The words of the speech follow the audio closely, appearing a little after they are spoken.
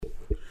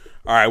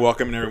All right,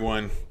 welcome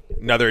everyone.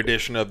 Another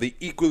edition of the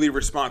Equally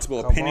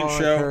Responsible Opinion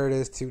Show.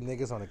 Curtis, two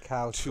niggas on the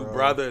couch. Two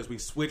brothers. We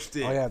switched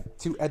it. Oh yeah,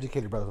 two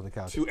educated brothers on the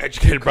couch. Two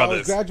educated College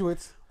brothers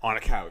graduates on a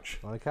couch.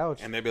 on the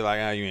couch. And they'd be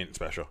like, you ain't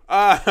special.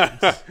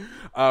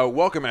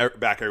 Welcome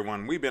back,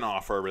 everyone. We've been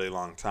off for a really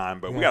long time,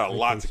 but we got a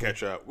lot to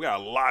catch up. We got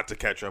a lot to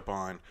catch up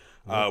on.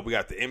 We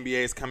got the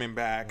NBA's coming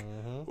back.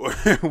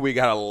 We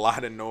got a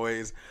lot of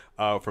noise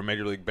from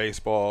Major League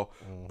Baseball.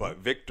 But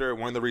Victor,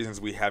 one of the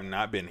reasons we have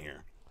not been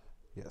here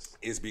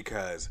is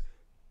because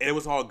it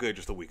was all good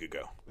just a week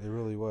ago. It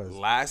really was.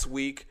 Last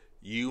week,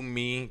 you,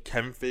 me,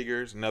 Kevin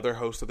Figures, another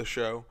host of the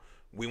show,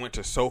 we went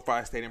to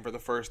SoFi Stadium for the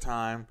first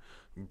time.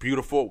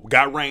 Beautiful.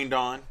 Got rained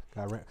on.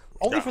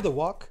 Only for the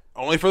walk.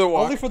 Only for the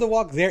walk. Only for the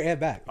walk there and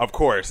back. Of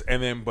course.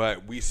 And then,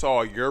 but we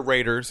saw your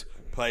Raiders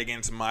play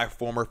against my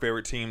former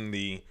favorite team,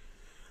 the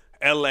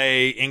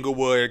L.A.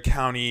 Inglewood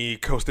County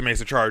Costa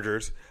Mesa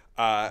Chargers.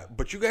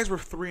 But you guys were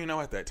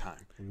 3-0 at that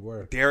time. We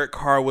were. Derek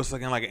Carr was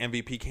looking like an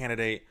MVP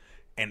candidate,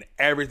 and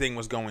everything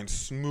was going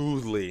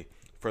smoothly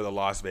for the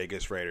Las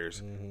Vegas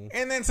Raiders.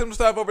 And then some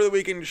stuff over the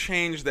weekend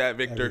changed that,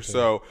 Victor. Everything.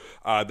 So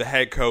the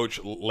head coach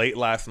late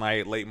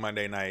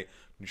Monday night,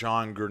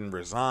 Jon Gruden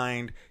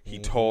resigned. He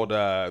told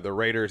the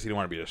Raiders he didn't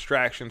want to be a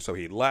distraction, so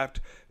he left.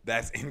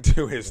 That's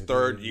into his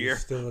third year,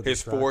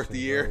 his fourth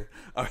year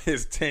of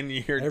his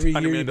 10-year, $20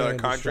 million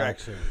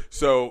contract.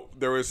 So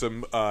there was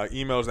some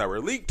emails that were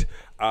leaked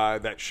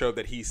that showed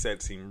that he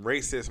said some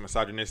racist,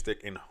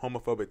 misogynistic, and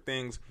homophobic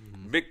things.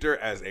 Victor,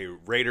 as a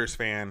Raiders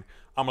fan,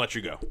 I'm going to let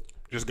you go.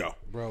 Just go.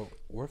 Bro,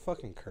 we're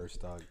fucking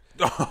cursed, dog.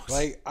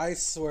 Like, I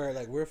swear,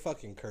 like, we're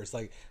fucking cursed.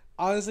 Like,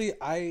 honestly,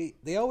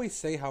 they always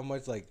say how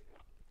much, like,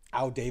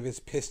 Al Davis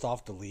pissed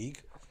off the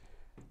league.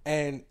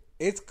 And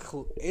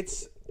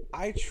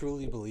I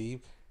truly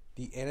believe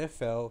the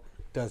NFL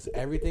does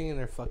everything in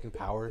their fucking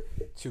power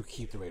to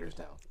keep the Raiders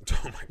down. Oh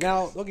my God.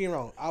 Now, don't get me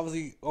wrong.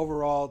 Obviously,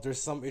 overall,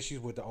 there's some issues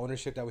with the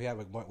ownership that we have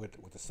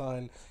with the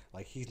son.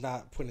 Like, he's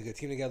not putting a good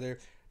team together.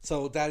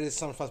 So that is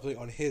some responsibility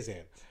on his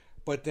end.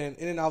 But then,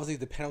 and then obviously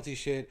the penalty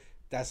shit,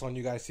 that's on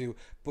you guys too.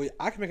 But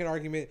I can make an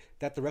argument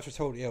that the refs are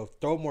told,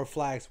 throw more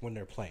flags when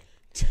they're playing.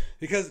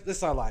 Because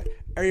let's not lie,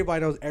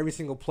 everybody knows every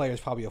single player is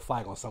probably a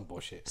flag on some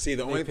bullshit. See,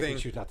 the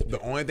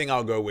only thing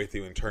I'll go with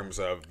you in terms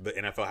of the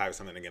NFL having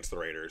something against the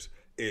Raiders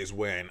is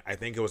when I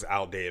think it was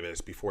Al Davis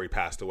before he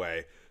passed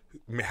away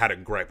had a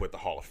gripe with the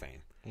Hall of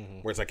Fame,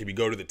 where it's like if you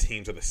go to the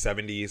teams of the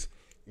 70s,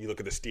 you look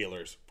at the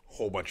Steelers,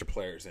 whole bunch of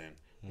players in.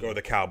 Go to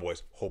the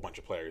Cowboys, whole bunch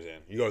of players in.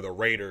 You go to the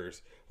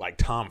Raiders, like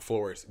Tom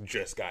Flores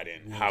just got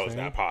in. You know How is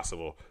that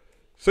possible?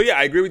 So yeah,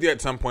 I agree with you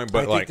at some point,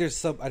 but I think there's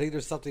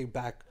something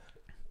back.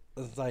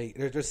 Like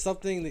there's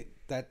something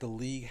that the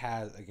league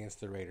has against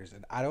the Raiders,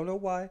 and I don't know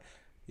why.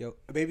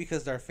 Maybe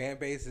because their fan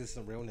base is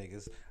some real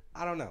niggas.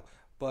 I don't know,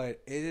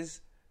 but it is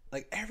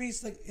like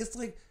it's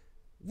like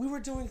we were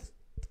doing.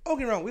 Don't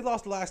get me wrong, we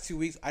lost the last 2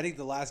 weeks. I think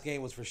the last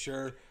game was for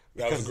sure.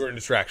 That was a great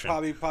distraction.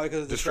 Probably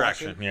because of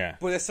distraction. Yeah.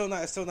 But it's still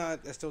not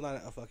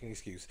a fucking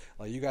excuse.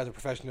 Like, you guys are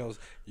professionals.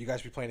 You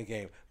guys be playing a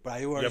game. But I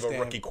do understand. You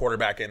have a rookie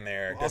quarterback in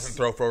there. Doesn't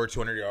throw for over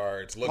 200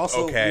 yards. Looks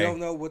also, okay. We don't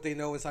know what they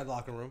know inside the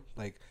locker room.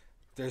 Like,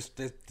 there's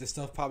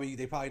stuff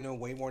they probably know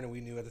way more than we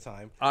knew at the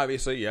time.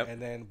 Obviously, yep.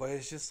 And then, but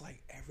it's just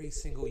like every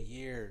single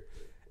year.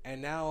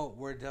 And now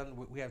we're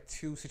done. We have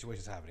two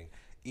situations happening.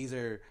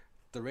 Either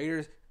the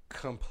Raiders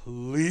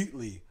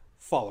completely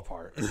fall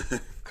apart,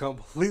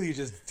 completely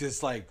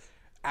just like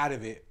out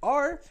of it,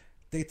 or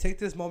they take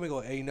this moment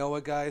and go, hey, you know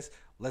what, guys,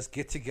 let's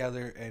get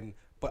together.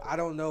 But I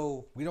don't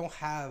know, we don't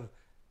have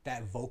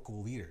that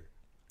vocal leader.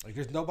 Like,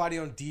 there's nobody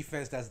on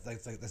defense that's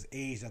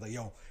aged that's like,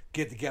 yo,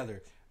 get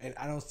together. And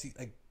I don't see,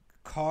 like,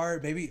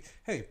 Carr, maybe,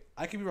 hey,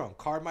 I could be wrong,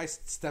 Carr might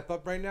step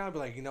up right now and be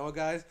like, you know what,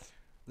 guys,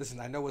 listen,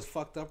 I know it's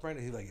fucked up right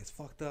now. He's like, it's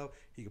fucked up,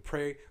 he could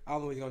pray, I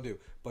don't know what he's gonna do,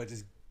 but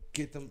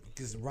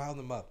just rile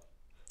them up.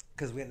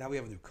 Because now we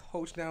have a new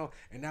coach now,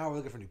 and now we're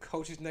looking for new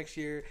coaches next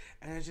year,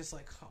 and it's just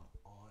like, come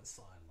on,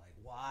 son, like,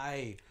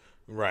 why?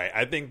 Right.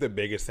 I think the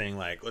biggest thing,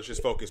 like, let's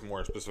just focus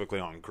more specifically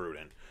on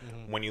Gruden.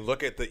 When you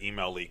look at the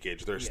email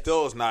leakage, there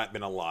still has not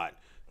been a lot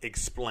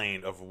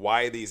explained of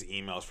why these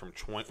emails from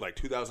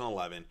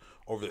 2011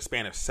 over the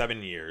span of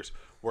 7 years,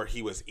 where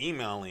he was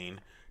emailing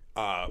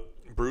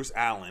Bruce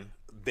Allen,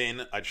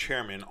 then a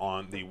chairman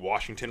on the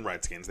Washington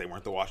Redskins. They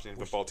weren't the Washington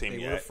football team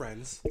yet. They were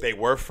friends. They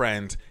were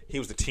friends. He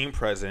was the team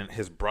president.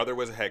 His brother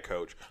was a head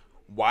coach.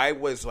 Why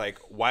was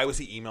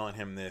he emailing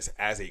him this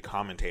as a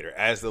commentator,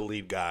 as the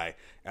lead guy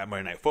at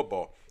Monday Night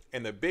Football?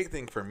 And the big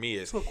thing for me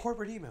is to a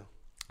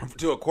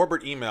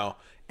corporate email.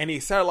 And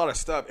he said a lot of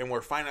stuff, and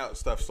we're finding out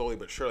stuff slowly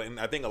but surely. And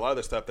I think a lot of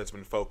the stuff that's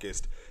been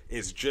focused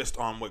is just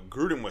on what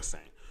Gruden was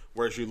saying.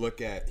 Whereas you look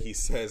at, he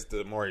says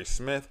to Maurice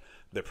Smith,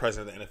 the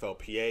president of the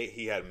NFLPA,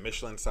 he had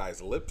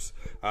Michelin-sized lips.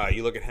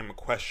 You look at him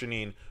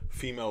questioning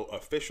female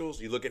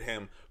officials. You look at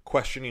him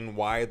questioning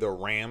why the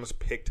Rams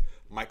picked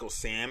Michael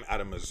Sam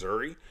out of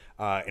Missouri.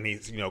 And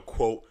he's,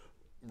 quote,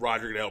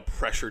 Roger Goodell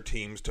pressured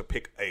teams to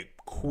pick a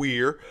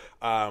queer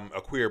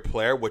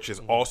player, which is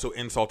also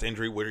insult to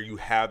injury, where you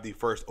have the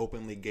first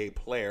openly gay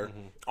player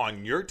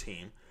on your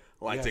team.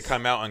 to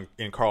come out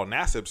in Carl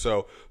Nassib.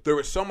 So there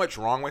was so much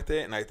wrong with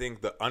it, and I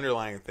think the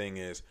underlying thing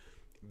is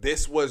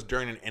this was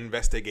during an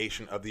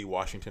investigation of the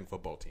Washington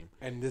football team.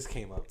 And this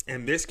came up.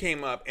 And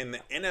the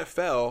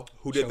NFL,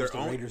 who did their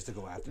own... Raiders to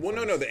go after. Well,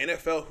 no. The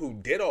NFL, who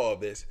did all of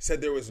this, said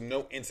there was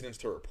no incidents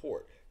to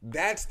report.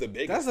 That's the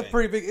biggest thing. That's a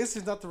pretty big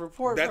incident not to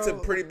report, That's a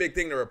pretty big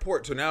thing to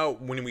report. So now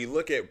when we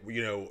look at,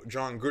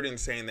 Jon Gruden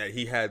saying that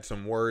he had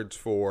some words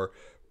for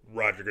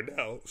Roger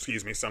Goodell,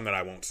 some that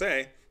I won't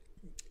say,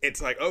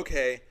 it's like,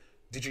 okay...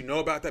 Did you know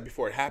about that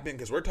before it happened?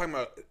 Because we're talking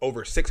about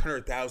over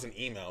 600,000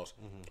 emails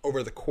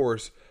over the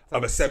course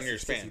of a 7-year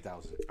span.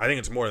 60,000. I think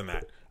it's more than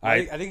that.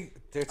 I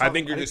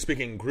think you're just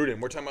speaking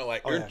Gruden. We're talking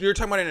about you're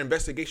talking about an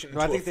investigation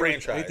into a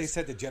franchise. I think they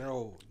said the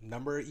general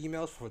number of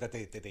emails that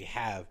they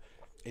have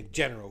in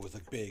general was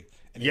like big.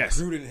 And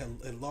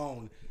Gruden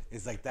alone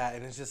is like that,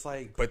 and it's just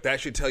like. But that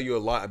should tell you a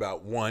lot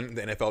about one,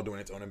 the NFL doing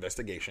its own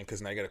investigation,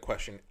 because now you got to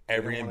question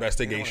every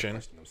investigation. They don't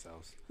want to question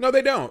themselves. No,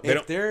 they don't.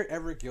 If they're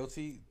ever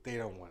guilty, they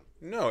don't want.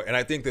 No, and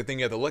I think the thing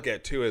you have to look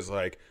at too is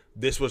like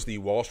this was the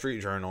Wall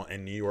Street Journal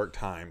and New York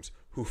Times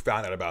who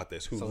found out about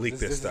this, who leaked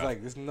this stuff.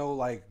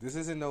 This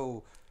isn't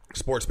no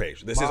sports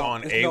page. This is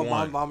on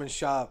A1 mom and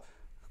shop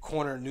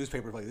corner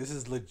newspaper. Like, this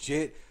is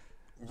legit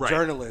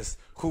journalists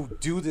who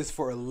do this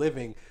for a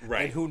living,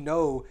 and who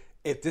know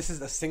if this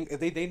is if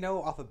they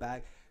know off the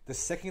bat, the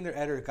second their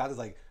editor got is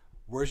like,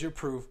 where's your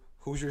proof?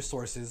 Who's your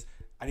sources?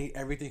 I need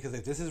everything, because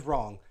if this is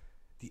wrong,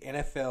 the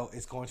NFL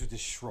is going to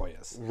destroy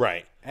us.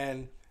 Right.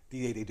 And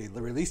they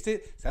released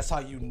it. That's how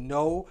you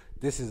know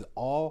this is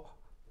all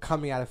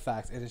coming out of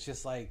facts. And it's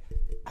just like,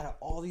 out of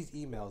all these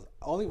emails,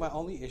 my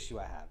only issue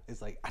I have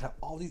is like, out of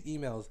all these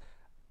emails,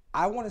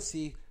 I want to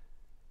see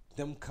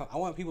them come. I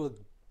want people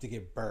to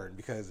get burned,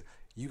 because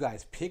you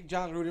guys picked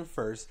Jon Gruden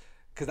first.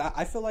 Because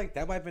I feel like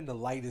that might have been the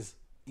lightest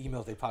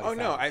emails they probably found.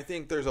 No, I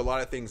think there's a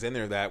lot of things in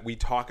there that we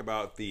talk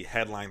about, the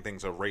headline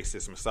things of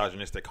racist,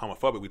 misogynistic,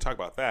 homophobic. We talk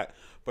about that.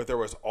 But there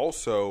was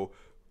also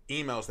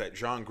emails that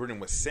Jon Gruden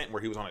was sent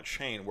where he was on a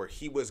chain where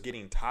he was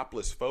getting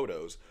topless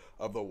photos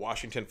of the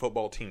Washington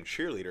football team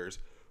cheerleaders,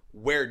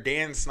 where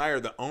Dan Snyder,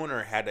 the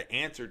owner, had to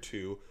answer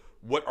to,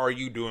 what are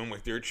you doing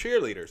with your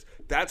cheerleaders?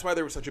 That's why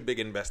there was such a big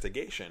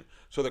investigation.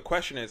 So the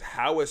question is,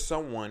 how is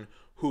someone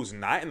who's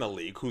not in the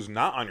league, who's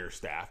not on your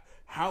staff,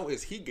 how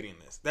is he getting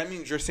this? That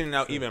means you're sending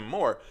out even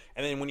more.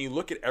 And then when you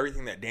look at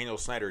everything that Daniel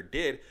Snyder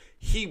did,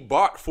 he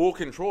bought full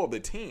control of the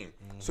team.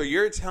 So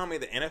you're telling me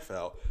the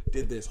NFL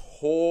did this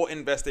whole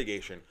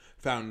investigation,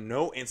 found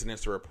no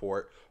incidents to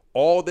report,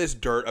 all this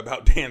dirt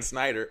about Dan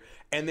Snyder,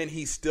 and then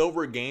he still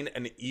regained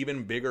an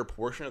even bigger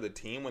portion of the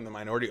team when the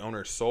minority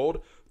owners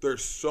sold?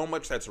 There's so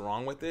much that's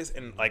wrong with this.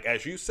 And like,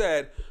 as you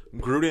said,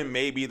 Gruden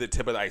may be the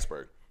tip of the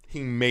iceberg.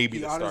 He may be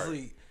the start.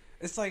 Honestly,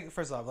 it's like,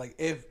 first off, like,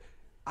 if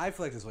I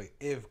feel like this way,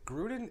 if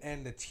Gruden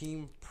and the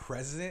team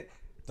president,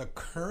 the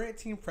current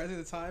team president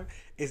at the time,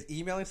 is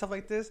emailing stuff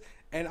like this,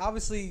 and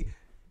obviously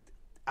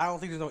I don't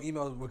think there's no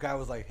email where a guy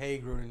was like, hey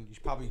Gruden, you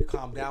should probably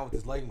calm down with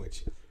this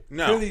language.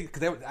 No. Clearly,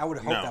 because I would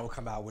hope that would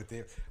come out with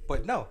it.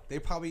 But no, they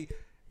probably,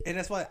 and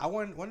that's why I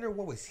wonder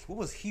what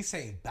was he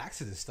saying back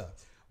to this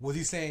stuff. Was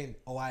he saying,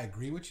 oh, I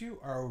agree with you?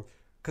 Or,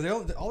 because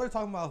all they're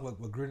talking about what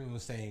Gruden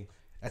was saying,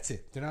 that's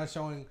it. They're not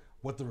showing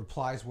what the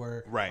replies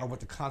were, or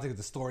what the content of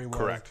the story was.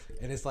 Correct.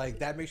 And it's like,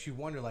 that makes you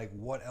wonder, like,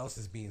 what else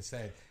is being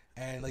said.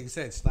 And like you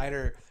said,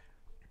 Snyder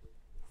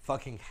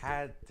fucking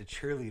had the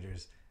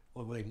cheerleaders,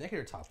 were they naked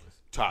or topless?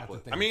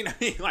 Topless. I mean,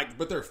 like,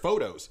 but they're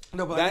photos.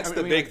 No, but that's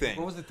the big thing.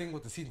 What was the thing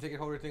with the season ticket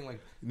holder thing? Like,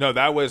 no,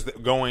 that was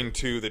going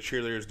to the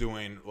cheerleaders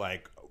doing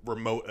like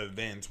remote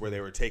events where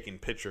they were taking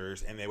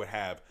pictures, and they would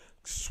have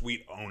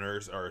suite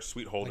owners or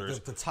suite holders,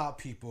 like the top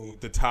people,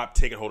 the top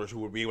ticket holders who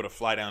would be able to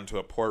fly down to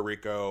a Puerto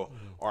Rico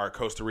or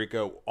Costa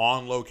Rica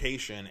on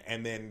location,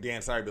 and then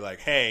Dan Snyder would be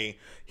like, hey,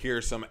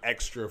 here's some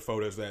extra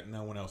photos that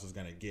no one else is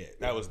going to get.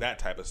 That was that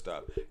type of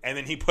stuff. And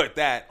then he put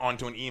that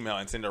onto an email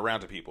and send it around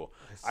to people.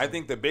 I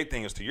think the big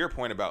thing is, to your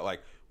point about,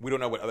 like, we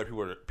don't know what other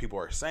people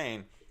are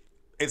saying.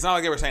 It's not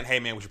like they were saying, hey,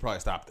 man, we should probably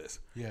stop this.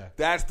 Yeah.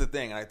 That's the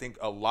thing. And I think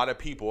a lot of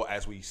people,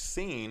 as we've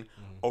seen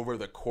over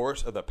the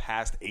course of the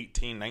past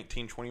 18,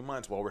 19, 20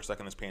 months while we're stuck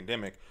in this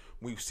pandemic,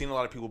 we've seen a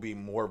lot of people be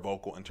more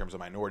vocal in terms of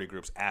minority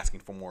groups asking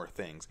for more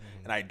things.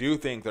 And I do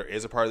think there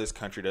is a part of this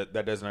country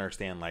that doesn't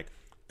understand, like,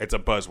 it's a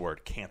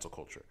buzzword, cancel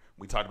culture.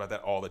 We talk about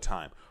that all the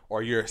time.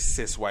 Or you're a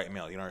cis white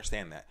male. You don't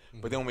understand that.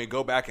 But then when we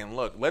go back and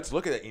look, let's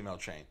look at that email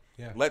chain.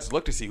 Yeah. Let's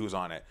look to see who's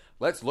on it.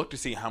 Let's look to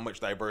see how much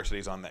diversity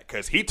is on that.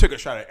 Because he took a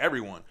shot at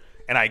everyone.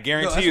 And I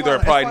guarantee you there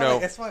are probably no...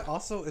 That's why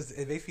also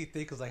it makes me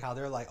think, because like how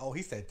they're like, oh,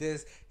 he said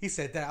this, he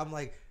said that. I'm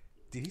like,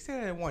 did he say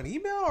that in one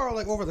email or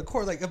like over the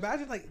course? Like,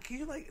 imagine, like, can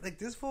you like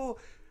this full...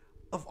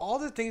 Of all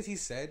the things he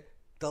said,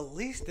 the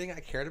least thing I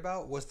cared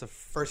about was the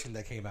first thing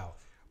that came out.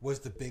 Was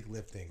the big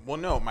lift thing. Well,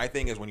 no, my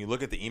thing is, when you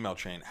look at the email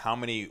chain, how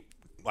many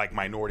like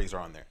minorities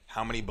are on there?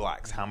 How many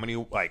blacks? How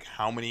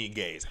many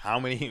gays? How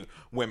many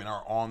women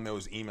are on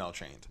those email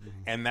chains?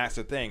 And that's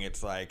the thing.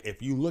 It's like,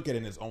 if you look at it,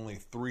 and there's only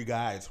 3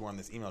 guys who are on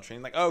this email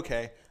chain, like,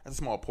 okay, that's a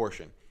small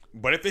portion.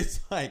 But if it's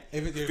like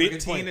if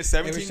 15 to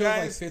 17 if it shows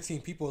guys, like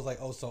 15 people, it's like,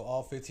 oh, so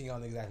all 15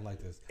 on exactly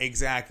like this.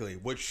 Exactly,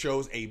 which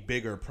shows a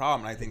bigger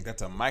problem. I think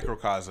that's a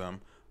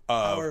microcosm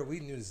of. We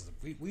knew this.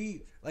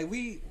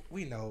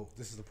 We know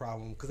this is the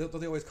problem because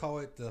they always call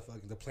it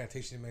the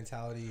plantation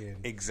mentality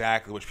and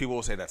Exactly, which people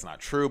will say that's not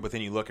true, but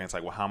then you look and it's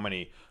like, well, how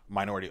many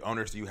minority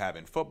owners do you have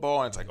in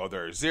football? And it's like, oh,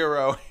 there are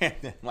 0. And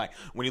then, like,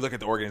 when you look at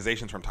the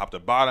organizations from top to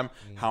bottom,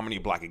 how many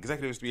black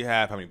executives do we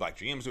have? How many black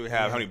GMs do we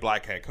have? How many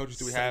black head coaches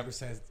do we have?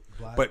 70%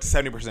 black. But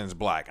 70% is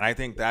black, and I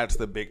think that's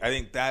the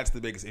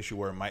biggest issue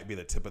where it might be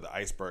the tip of the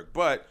iceberg.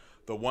 But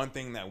the one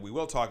thing that we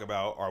will talk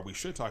about, or we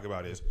should talk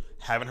about, is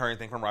haven't heard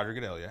anything from Roger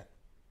Goodell yet.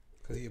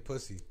 Because he a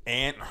pussy.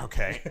 And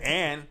okay,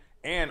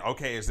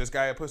 is this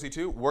guy a pussy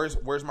too?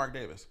 Where's Mark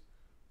Davis?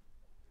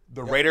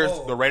 The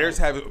Raiders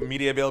have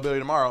media availability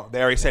tomorrow.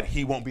 They already said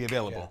he won't be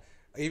available.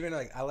 Yeah. Even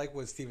like I like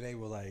what Stephen A.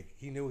 was like.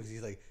 He knew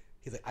he's like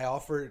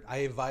I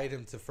invited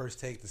him to First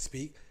Take to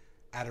speak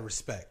out of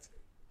respect,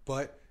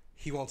 but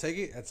he won't take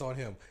it. That's on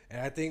him.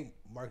 And I think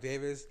Mark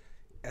Davis,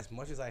 as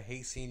much as I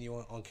hate seeing you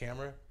on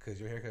camera because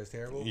your haircut is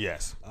terrible.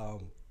 Yes.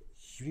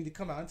 You need to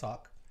come out and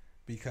talk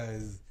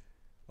because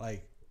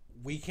like.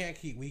 We can't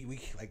keep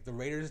we like the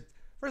Raiders.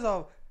 First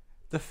off,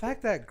 the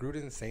fact that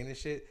Gruden's saying this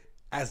shit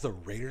as the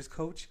Raiders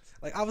coach,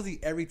 like obviously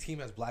every team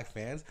has black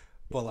fans,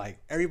 but like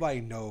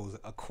everybody knows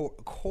a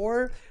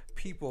core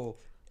people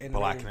in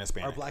black Raiders and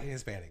Hispanic are black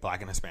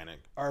and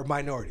Hispanic, are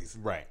minorities,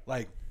 right?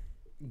 Like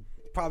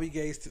probably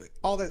gays too,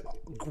 all that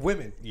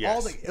women, yes.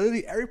 all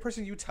literally every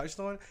person you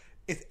touched on,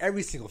 it's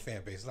every single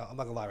fan base. I'm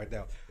not gonna lie right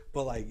now,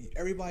 but like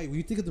everybody, when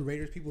you think of the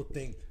Raiders, people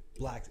think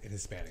blacks and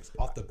Hispanics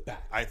off the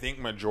bat. I think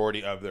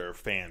majority of their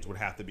fans would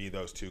have to be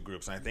those two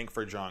groups, and I think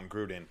for Jon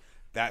Gruden,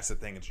 that's the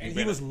thing. And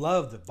he was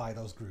loved by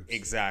those groups.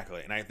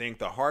 Exactly, and I think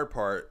the hard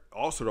part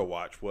also to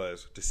watch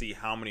was to see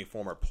how many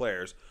former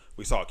players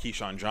we saw.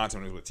 Keyshawn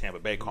Johnson, who was with Tampa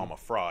Bay, call him a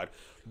fraud,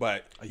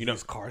 but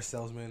used car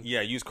salesman.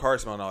 Yeah, used car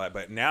salesman and all that.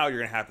 But now you're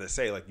gonna have to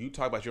say, like you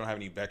talk about, you don't have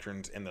any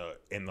veterans in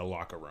the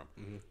locker room.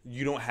 Mm-hmm.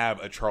 You don't have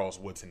a Charles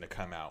Woodson to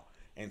come out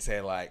and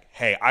say like,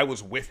 "Hey, I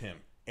was with him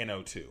in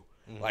 2002."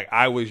 Mm-hmm. Like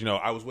I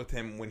was with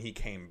him when he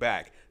came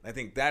back. And I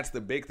think that's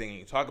the big thing.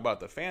 You talk about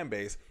the fan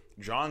base.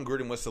 Jon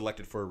Gruden was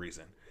selected for a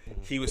reason.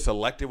 Mm-hmm. He was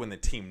selected when the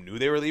team knew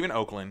they were leaving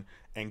Oakland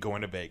and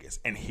going to Vegas,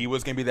 and he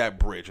was going to be that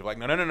bridge. Of like,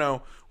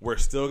 no, we're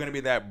still going to be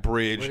that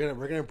bridge.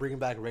 We're gonna bring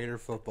back Raider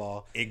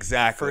football.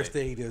 Exactly. First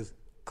day he does,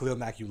 Khalil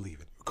Mack, you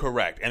leaving.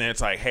 Correct. And then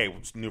it's like, hey,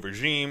 new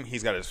regime.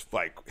 He's got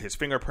his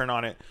fingerprint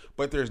on it.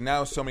 But there's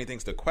now so many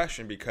things to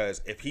question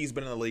because if he's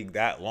been in the league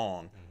that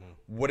long. Mm-hmm.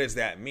 What does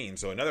that mean?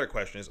 So another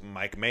question is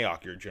Mike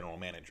Mayock, your general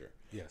manager.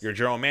 Yes. Your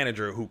general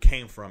manager who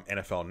came from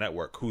NFL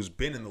Network, who's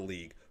been in the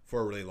league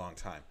for a really long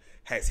time.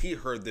 Has he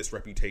heard this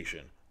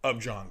reputation of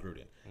Jon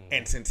Gruden? Mm-hmm.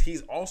 And since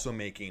he's also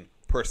making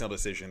personal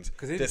decisions,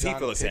 does he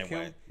feel the same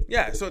way?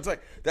 Yeah, so it's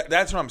like,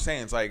 that's what I'm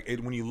saying. It's like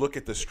when you look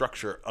at the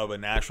structure of a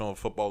National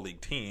Football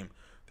League team,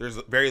 there's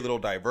very little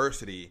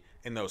diversity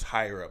in those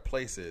higher up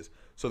places.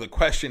 So the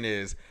question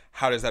is,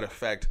 how does that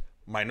affect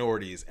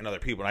minorities and other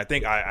people? And I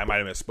think I might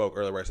have misspoke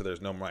earlier where I said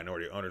there's no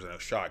minority owners. I know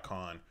Shad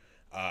Khan,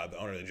 the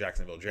owner of the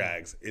Jacksonville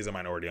Jags, is a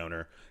minority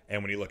owner.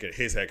 And when you look at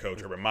his head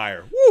coach, Urban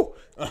Meyer, woo!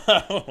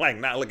 Like,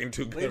 not looking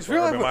too good for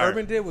Urban Meyer. What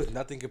Urban did was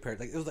nothing compared.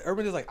 Like, it was like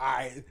Urban was like, all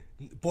right,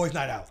 boys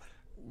night out.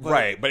 But,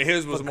 right, but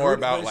his was more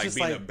about like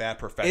being like, a bad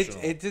professional.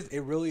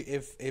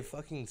 It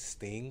fucking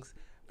stings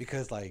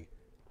because like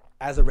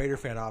as a Raider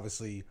fan,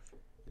 obviously,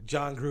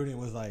 Jon Gruden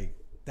was like,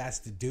 that's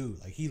the dude.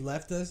 Like he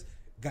left us,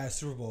 got a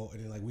Super Bowl,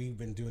 and then like we've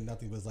been doing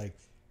nothing. But it's like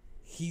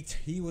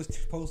he was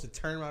supposed to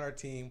turn around our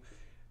team.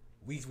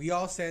 We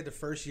all said the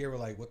first year we're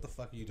like, what the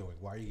fuck are you doing?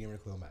 Why are you getting rid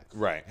of Khalil Mack?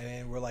 Right. And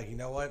then we're like, you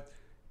know what?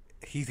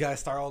 He's got to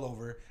start all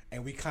over,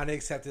 and we kind of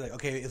accepted like,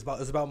 okay, it's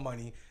about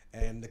money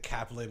and the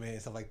cap limit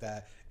and stuff like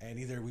that. And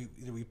either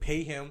we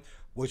pay him,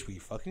 which we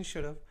fucking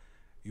should have.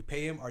 You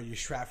pay him, or you're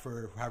strapped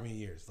for how many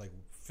years? Like,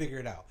 figure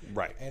it out.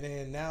 Right. And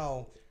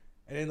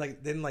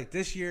then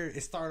this year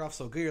it started off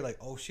so good. You're like,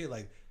 oh shit!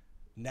 Like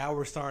now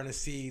we're starting to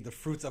see the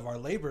fruits of our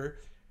labor.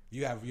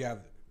 You have.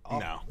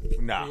 No.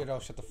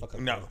 3-0, shut the fuck up.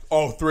 No.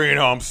 Oh, 3-0.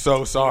 I'm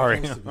so sorry.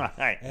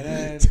 Right.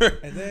 And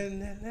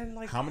then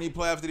like how many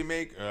playoffs did he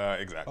make?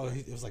 Exactly. Oh,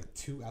 it was like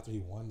 2 after he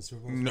won the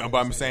Super Bowl. No, but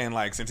I'm saying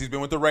like since he's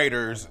been with the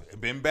Raiders,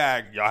 been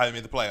back, y'all haven't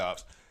made the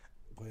playoffs.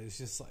 But it's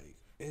just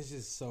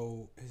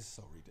so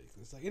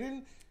ridiculous. Like, and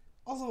then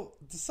also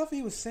the stuff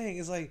he was saying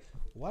is like,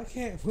 why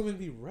can't women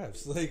be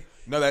refs? Like,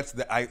 no,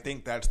 I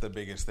think that's the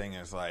biggest thing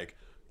is like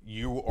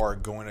you are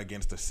going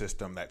against a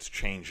system that's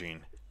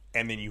changing.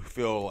 And then you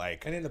feel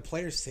like... And then the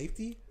player's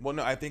safety? Well,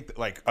 no, I think,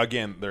 like,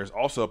 again, there's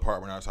also a part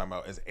we're not talking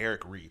about is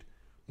Eric Reed.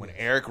 When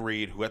Eric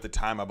Reed, who at the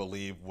time, I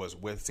believe, was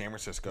with San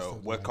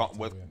Francisco, with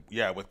Colin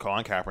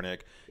Kaepernick,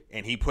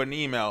 and he put an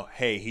email,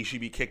 hey, he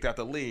should be kicked out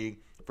the league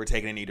for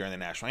taking a knee during the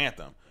national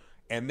anthem.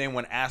 And then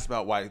when asked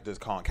about why does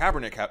Colin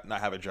Kaepernick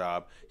not have a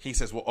job, he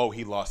says, well,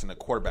 he lost in a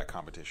quarterback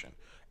competition.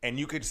 And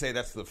you could say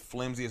that's the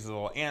flimsiest of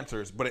all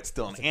answers, but it's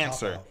still an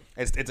answer.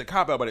 It's a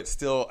cop-out, but it's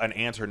still an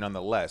answer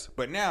nonetheless.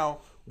 But now...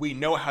 we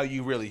know how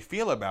you really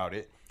feel about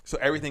it. So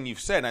everything you've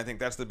said, and I think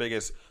that's the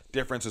biggest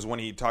difference, is when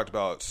he talked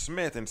about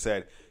Smith and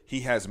said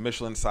he has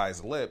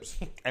Michelin-sized lips.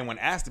 And when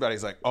asked about it,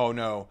 he's like, oh,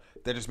 no,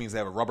 that just means they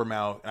have a rubber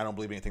mouth. I don't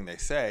believe anything they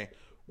say.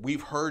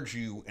 We've heard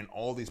you in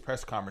all these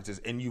press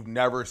conferences, and you've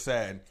never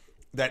said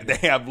that they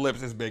have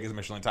lips as big as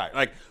Michelin tire.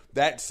 Like,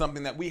 that's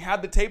something that we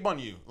have the tape on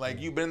you.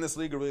 Like, you've been in this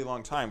league a really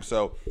long time.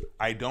 So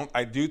I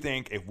do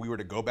think if we were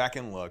to go back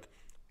and look,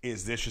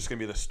 is this just going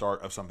to be the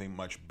start of something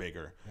much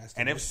bigger?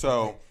 And if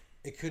so... Like,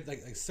 it could, like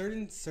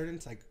certain,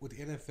 like, with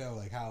the NFL,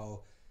 like,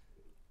 how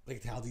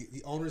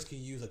the owners can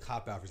use a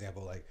cop-out, for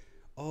example. Like,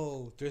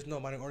 oh, there's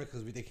no money owner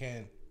because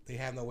they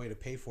have no way to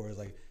pay for it. It's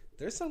like,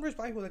 there's some rich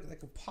people that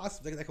could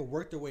possibly, that could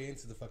work their way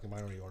into the fucking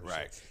minority ownership.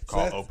 Right. So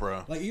Call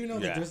Oprah. Like, even though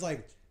like, there's,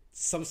 like,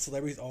 some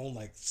celebrities own,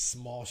 like,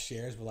 small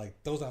shares, but,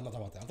 like, those, I'm not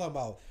talking about that. I'm talking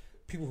about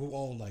people who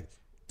own, like,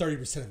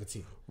 30% of a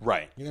team.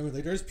 Right. You know what I mean?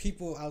 Like, there's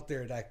people out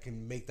there that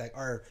can make that,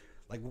 or,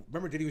 like,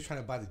 remember Diddy was trying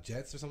to buy the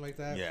Jets or something like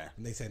that? Yeah.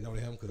 And they said no to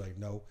him because, like,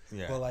 no.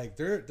 Yeah. But, like,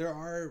 there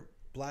are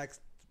black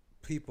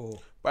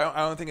people. But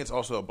I don't think it's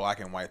also a black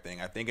and white thing.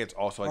 I think it's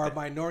also like... Or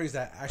minorities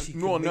that actually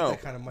can make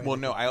that kind of money. Well,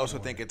 no, I also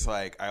think it's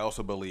like... I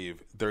also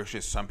believe there's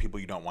just some people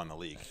you don't want in the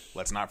league.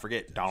 Let's not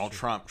forget, Donald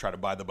Trump tried to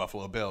buy the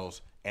Buffalo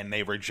Bills, and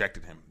they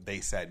rejected him.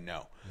 They said no.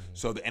 Mm-hmm.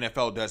 So the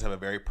NFL does have a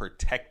very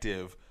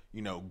protective,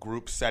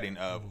 group setting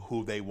of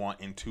who they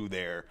want into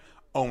their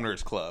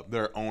owners club,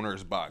 their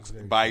owners box,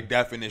 by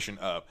definition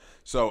of.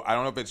 So I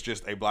don't know if it's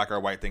just a black or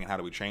white thing and how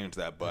do we change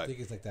that, but I think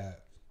it's like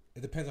that.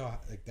 It depends on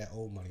like that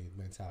old money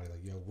mentality.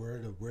 Like, yo, we're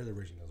the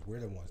originals. We're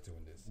the ones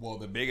doing this. Well,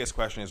 the biggest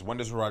question is, when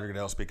does Roger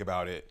Goodell speak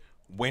about it?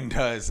 When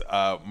does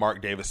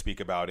Mark Davis speak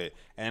about it?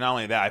 And not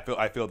only that,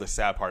 I feel the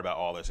sad part about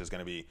all this is going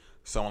to be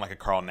someone like a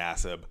Carl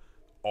Nassib.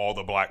 All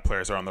the black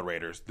players are on the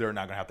Raiders. They're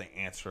not going to have to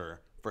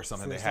answer for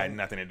something they had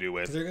nothing to do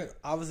with.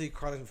 Obviously,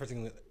 Carl's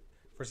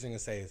first thing to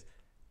say is,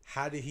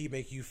 how did he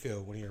make you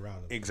feel when you're around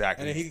him?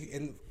 Exactly.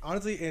 And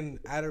honestly,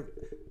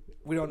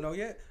 we don't know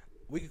yet.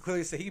 We can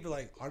clearly say he'd be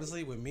like,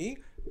 honestly, with me,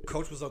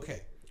 coach was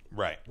okay.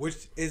 Right.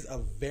 Which is a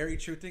very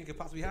true thing, could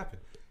possibly happen.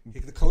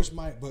 The coach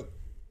might, but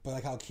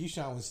like how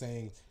Keyshawn was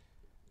saying,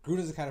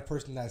 Gruden's the kind of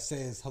person that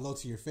says hello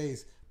to your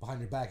face, behind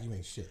your back, you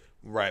ain't shit.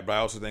 Right, but I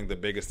also think the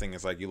biggest thing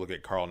is, like, you look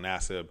at Carl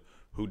Nassib,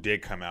 who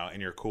did come out,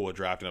 and you're cool with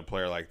drafting a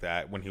player like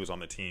that when he was on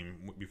the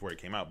team before he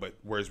came out, but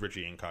where's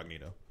Richie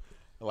Incognito?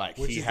 Like,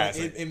 which he has...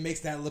 Like, it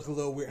makes that look a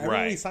little weird. Every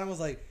right. Simon was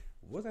like,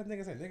 what's that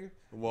nigga say, nigga?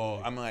 Well,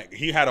 like, I'm like,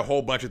 he had a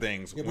whole bunch of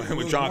things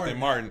with Jonathan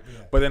Martin,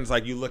 but then it's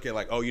like, you look at,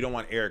 like, oh, you don't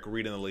want Eric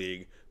Reed in the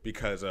league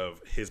because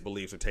of his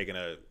beliefs of taking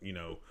a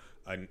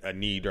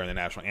knee during the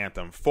national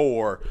anthem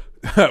for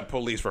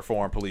police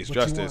reform, police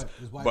justice.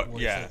 But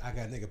yeah, I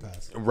got nigga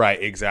pass.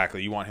 Right,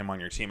 exactly. You want him on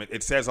your team.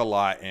 It says a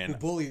lot. And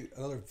bully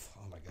another.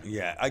 Oh my god.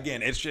 Yeah,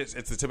 again, it's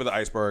the tip of the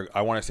iceberg.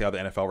 I want to see how the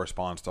NFL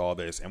responds to all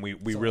this, and we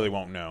really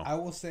won't know. I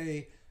will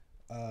say,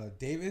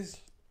 Davis,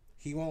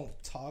 he won't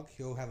talk.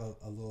 He'll have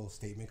a little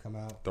statement come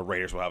out. The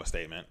Raiders will have a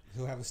statement.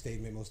 He'll have a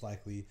statement most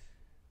likely.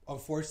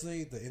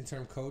 Unfortunately, the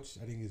interim coach,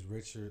 I think he's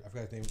Rich, or I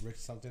forgot his name, Rich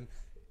something.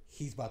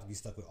 He's about to be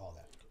stuck with all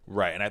that.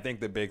 Right, and I think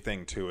the big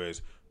thing too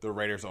is the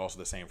Raiders are also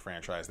the same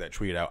franchise that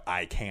tweeted out,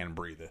 "I can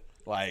breathe it."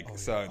 Like,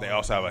 so they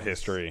also have a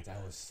history.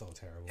 That was so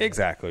terrible.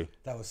 Exactly.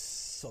 That was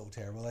so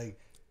terrible. Like,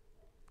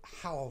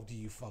 how do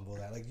you fumble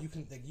that? Like, you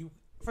can, like, you.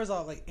 First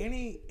off, like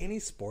any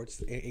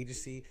sports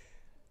agency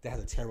that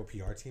has a terrible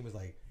PR team is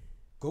like,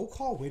 go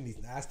call Wendy's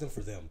and ask them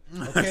for them.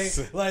 Okay,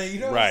 like, you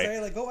know what I'm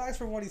saying? Like, go ask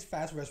for one of these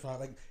fast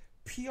restaurants. Like,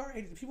 PR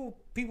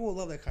people will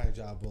love that kind of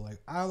job, but like,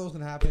 I don't know what's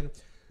gonna happen.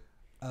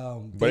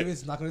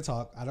 David's not going to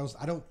talk. I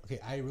don't. Okay,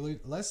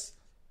 unless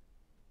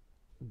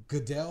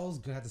Goodell's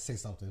going to have to say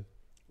something.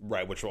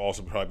 Right, which will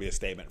also probably be a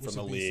statement from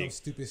the league. Some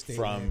stupid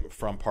statement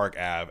from Park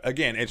Ave.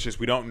 Again, it's just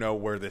we don't know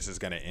where this is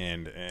going to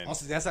end. And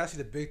also, that's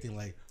actually the big thing.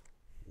 Like,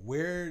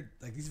 where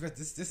like these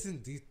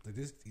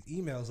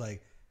emails,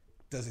 like,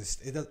 does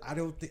it does?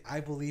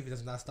 I believe it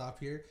does not stop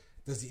here.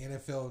 Does the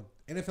NFL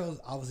is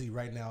obviously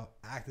right now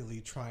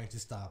actively trying to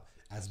stop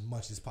as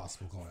much as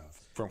possible going on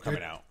from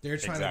coming out. They're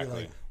trying to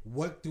be like,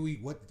 what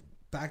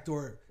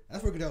backdoor?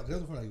 That's where Goodell's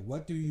like,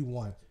 what do you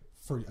want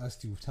for us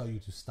to tell you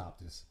to stop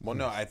this? Well,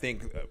 no, I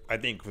think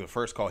the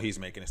first call he's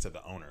making is to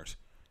the owners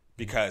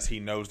because he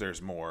knows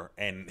there's more,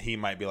 and he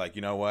might be like,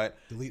 you know what,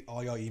 delete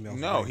all y'all emails.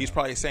 No, he's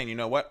probably saying, you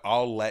know what,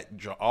 I'll let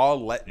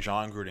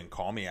Jon Gruden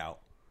call me out,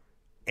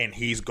 and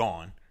he's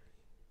gone.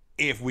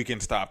 If we can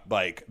stop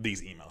like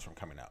these emails from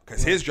coming out,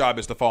 because his job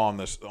is to fall on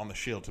the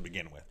shield to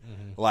begin with.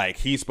 Mm-hmm. Like,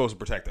 he's supposed to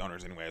protect the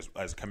owners anyway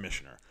as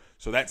commissioner,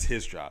 so that's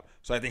his job.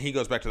 So I think he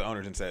goes back to the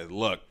owners and says,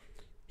 "Look,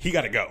 he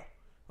got to go.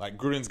 Like,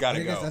 Gruden's got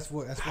to go.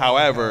 That's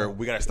However,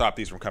 we got to stop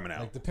these from coming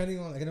out." Like, depending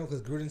on, like, I know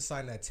because Gruden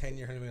signed that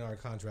 10-year, $100 million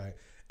contract,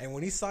 and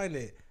when he signed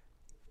it,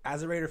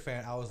 as a Raider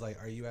fan, I was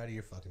like, "Are you out of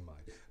your fucking mind?"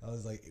 I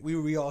was like,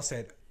 we all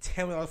said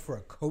 $10 million for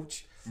a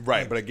coach. Right,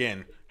 like, but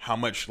again, how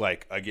much,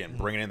 like, again,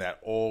 bringing in that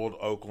old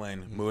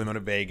Oakland, moving them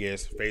to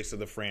Vegas, face of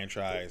the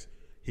franchise,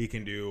 he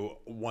can do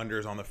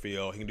wonders on the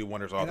field. He can do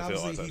wonders off the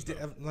field.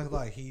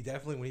 He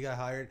definitely, when he got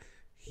hired,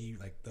 he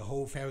like the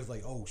whole family's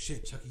like, oh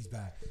shit, Chucky's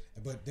back.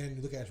 But then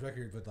you look at his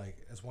record, but like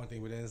that's one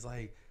thing. But then it's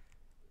like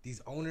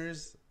these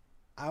owners.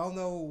 I don't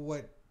know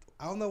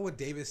what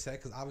Davis said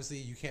because obviously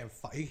you can't.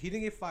 He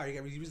didn't get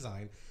fired. He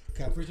resigned.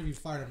 I'm pretty sure he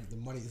fired him. The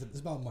money. It's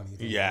about money.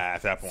 Yeah,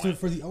 at that point. So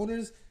for the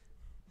owners,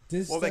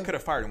 this. Well, they could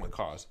have fired him with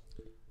cause.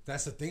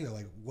 That's the thing though.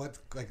 Like what?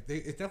 Like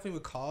it's definitely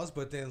with cause,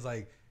 but then it's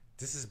like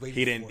this is way.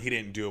 He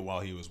didn't do it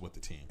while he was with the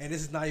team. And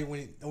this is not even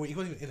when he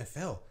wasn't even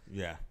NFL.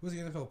 Yeah, he was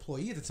an NFL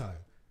employee at the time.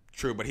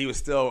 True, but he was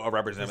still a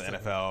representative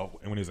of the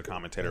NFL when he was a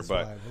commentator. That's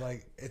but why.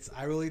 Like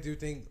I really do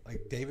think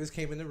like Davis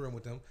came in the room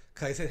with them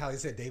because he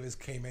said Davis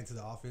came into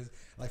the office.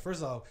 Like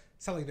first of all,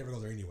 it sounds like he never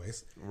goes there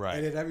anyways.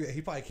 Right. And then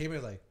he probably came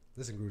in like,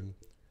 listen, Gruden,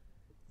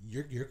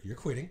 you're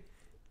quitting.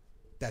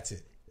 That's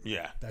it.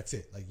 Yeah. That's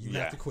it. Like you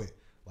have to quit.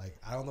 Like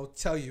I don't know what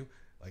to tell you.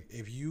 Like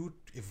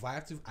if I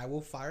have to, I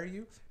will fire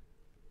you.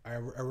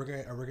 Or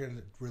we're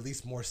gonna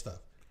release more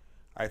stuff.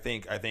 I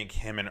think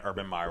him and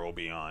Urban Meyer will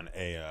be on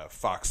a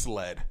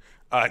Fox-led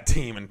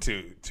team in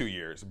two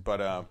years.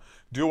 But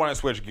do want to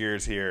switch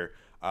gears here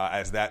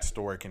as that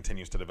story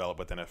continues to develop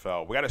with the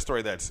NFL. We got a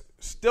story that's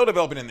still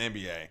developing in the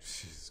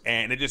NBA,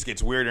 and it just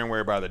gets weirder and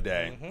weirder by the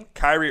day. Mm-hmm.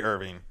 Kyrie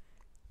Irving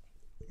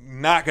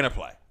not going to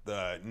play.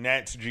 The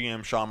Nets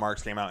GM Sean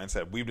Marks came out and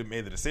said, we've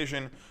made the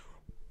decision.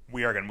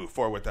 We are going to move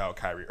forward without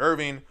Kyrie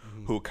Irving,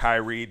 who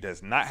Kyrie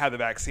does not have the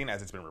vaccine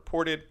as it's been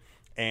reported,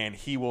 and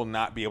he will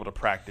not be able to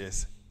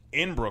practice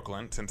in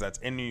Brooklyn, since that's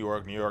in New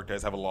York. New York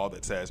does have a law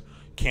that says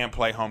can't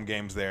play home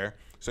games there.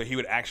 So he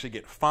would actually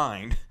get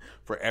fined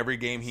for every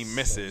game he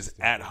misses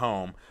at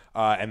home.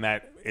 And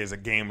that is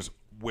games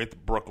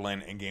with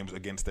Brooklyn and games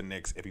against the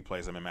Knicks if he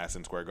plays them in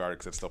Madison Square Garden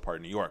because it's still part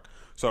of New York.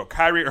 So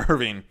Kyrie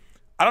Irving,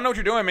 I don't know what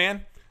you're doing,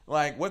 man.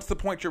 Like, what's the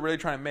point you're really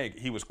trying to make?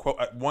 He was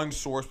one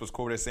source was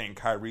quoted as saying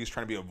Kyrie's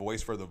trying to be a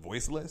voice for the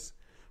voiceless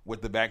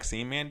with the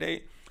vaccine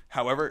mandate.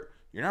 However,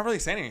 you're not really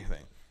saying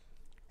anything.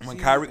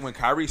 When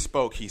Kyrie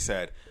spoke, he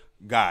said,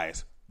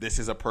 guys, this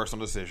is a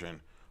personal decision.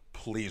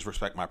 Please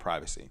respect my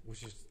privacy.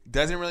 Which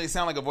doesn't really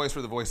sound like a voice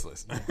for the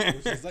voiceless.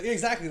 Which is like,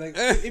 exactly. Like,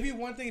 it'd be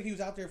one thing if he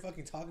was out there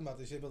fucking talking about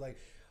this shit, but like,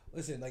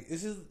 listen, like,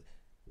 this is,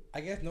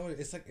 I guess, no,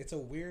 it's like, it's a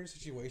weird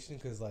situation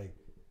because, like,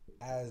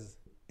 as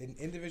an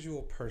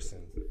individual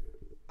person,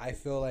 I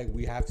feel like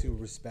we have to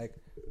respect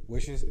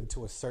wishes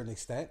to a certain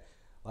extent.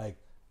 Like,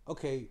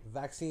 okay,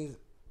 vaccines,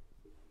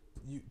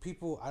 first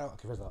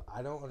of all,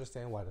 I don't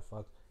understand why the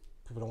fuck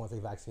people don't want to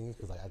take vaccines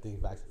because, like, I think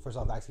first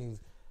off, vaccines,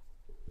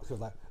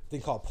 like a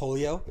thing called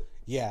polio,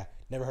 yeah,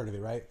 never heard of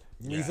it, right?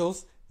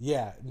 Measles,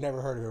 yeah,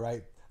 never heard of it,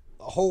 right?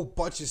 A whole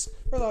bunch of, first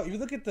of all, if you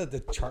look at the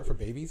chart for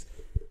babies,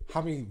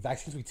 how many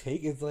vaccines we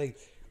take, it's like,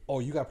 oh,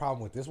 you got a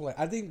problem with this one. Like,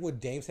 I think what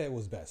Dame said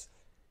was best.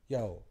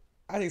 Yo,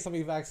 I take so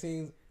many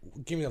vaccines,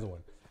 give me another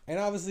one. And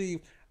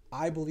obviously,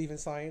 I believe in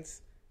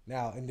science.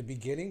 Now, in the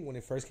beginning, when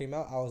it first came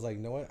out, I was like,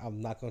 you know what?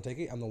 I'm not going to take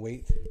it. I'm going to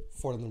wait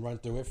for them to run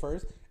through it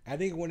first. I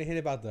think when it hit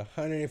about the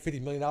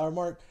 $150 million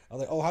mark, I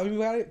was like, oh, how many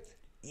people got it?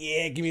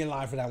 Yeah, give me a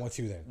line for that one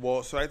too then.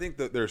 Well, so I think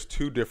that there's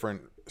two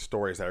different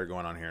stories that are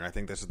going on here, and I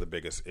think this is the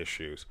biggest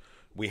issues.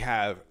 We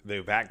have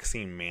the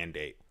vaccine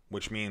mandate,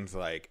 which means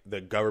like the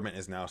government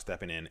is now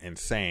stepping in and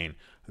saying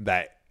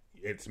that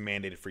it's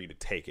mandated for you to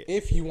take it.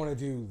 If you want to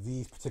do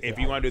these particular If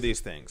you want to do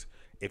these things.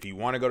 If you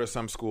want to go to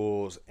some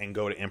schools and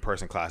go to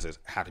in-person classes,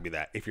 have to be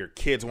that. If your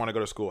kids want to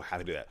go to school, have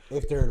to do that.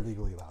 If they're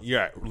legally allowed.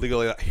 Yeah,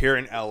 legally here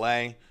in LA,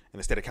 in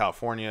the state of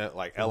California,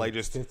 like LA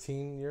just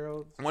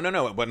 15-year-olds. Well,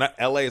 no, but not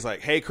LA is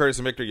like, hey, Curtis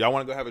and Victor, y'all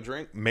want to go have a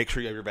drink? Make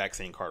sure you have your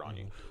vaccine card on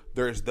you.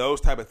 There's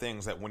those type of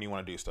things that when you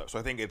want to do stuff. So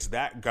I think it's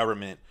that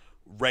government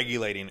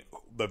regulating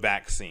the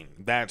vaccine.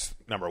 That's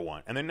number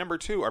one. And then number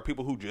two are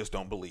people who just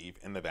don't believe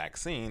in the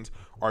vaccines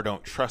or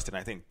don't trust it. And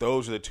I think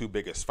those are the two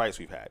biggest fights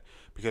we've had.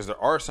 Because there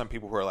are some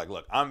people who are like,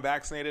 look, I'm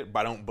vaccinated,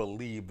 but I don't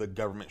believe the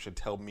government should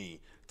tell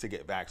me to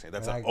get vaccinated.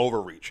 That's an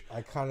overreach.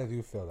 I kind of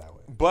do feel that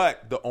way.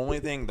 But the only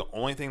thing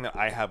that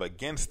I have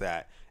against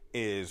that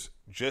is,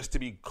 just to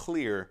be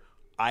clear,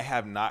 I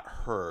have not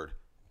heard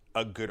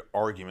a good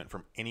argument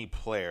from any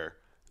player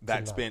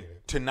that's been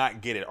to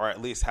not get it, or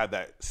at least have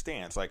that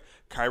stance. Like,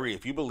 Kyrie,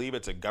 if you believe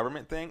it's a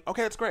government thing,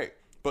 okay, that's great.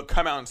 But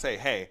come out and say,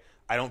 hey,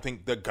 I don't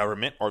think the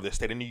government or the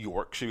state of New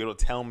York should be able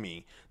to tell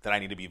me that I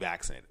need to be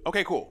vaccinated.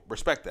 Okay, cool.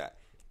 Respect that.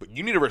 But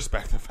you need to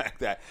respect the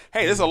fact that,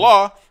 hey, this is a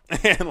law,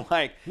 and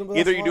like,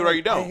 either you do it or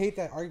you don't. I hate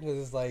that argument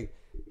because it's like,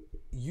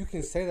 you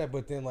can say that,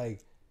 but then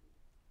like,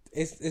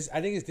 it's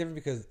I think it's different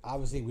because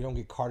obviously we don't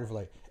get carded for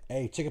like,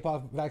 hey,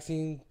 chickenpox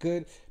vaccine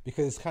good,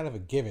 because it's kind of a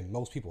given.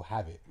 Most people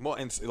have it. Well,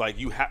 and like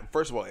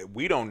first of all,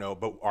 we don't know,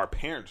 but our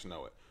parents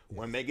know it.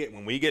 When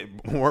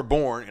we're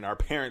born and our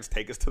parents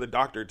take us to the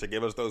doctor to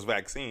give us those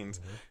vaccines,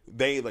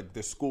 they, like,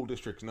 the school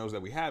district knows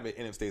that we have it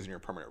and it stays in your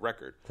permanent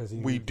record.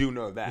 We do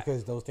know that.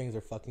 Because those things are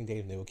fucking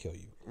dangerous and they will kill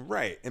you.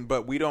 Right.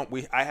 But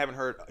I haven't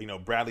heard,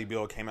 Bradley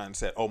Beal came out and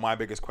said, oh, my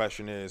biggest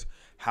question is,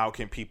 how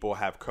can people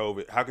have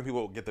COVID? How can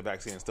people get the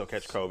vaccine and still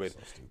catch COVID?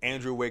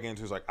 Andrew Wiggins,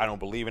 who's like, I don't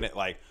believe in it.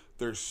 Like,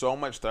 there's so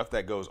much stuff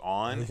that goes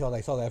on. And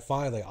they saw that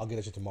fine, like, I'll get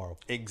that shit tomorrow.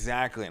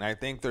 Exactly. And I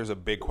think there's a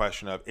big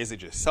question of, is it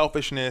just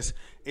selfishness?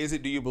 Is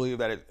it, do you believe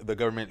that the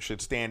government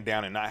should stand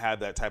down and not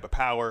have that type of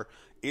power?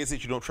 Is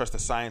it you don't trust the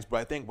science? But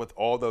I think with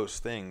all those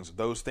things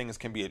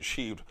can be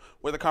achieved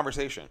with a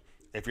conversation.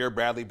 If you're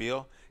Bradley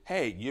Beal,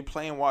 hey, you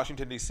play in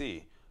Washington,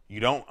 D.C., you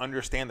don't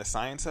understand the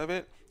science of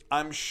it,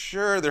 I'm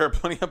sure there are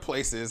plenty of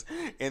places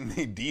in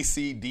the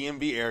D.C.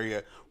 DMV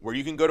area where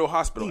you can go to a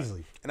hospital.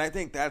 Easily. And I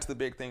think that's the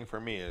big thing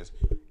for me is,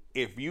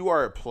 if you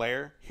are a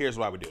player, here's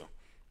what I would do.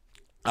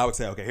 I would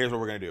say, okay, here's what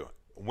we're going to do.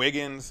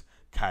 Wiggins,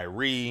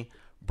 Kyrie,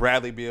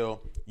 Bradley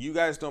Beal, you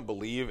guys don't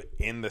believe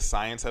in the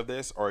science of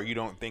this, or you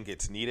don't think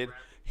it's needed.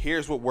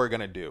 Here's what we're going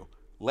to do.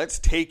 Let's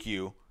take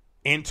you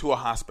into a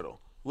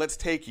hospital. Let's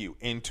take you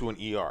into an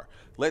ER.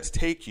 Let's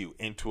take you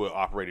into an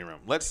operating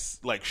room. Let's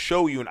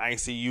show you an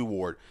ICU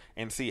ward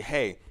and see,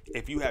 hey,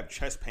 if you have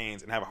chest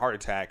pains and have a heart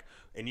attack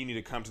and you need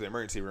to come to the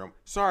emergency room,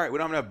 sorry, we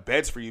don't have enough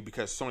beds for you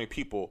because so many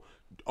people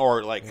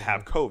are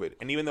have COVID.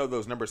 And even though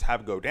those numbers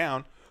have go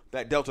down,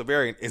 that Delta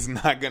variant is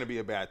not going to be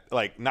not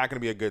going to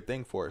be a good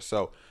thing for us.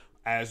 So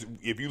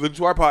if you listen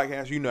to our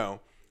podcast, you know,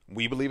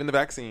 we believe in the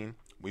vaccine.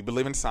 We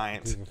believe in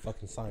science. We believe in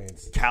fucking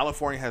science.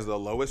 California has the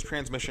lowest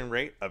transmission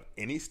rate of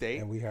any state,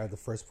 and we had the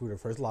first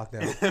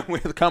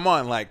lockdown. Come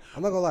on,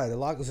 I'm not gonna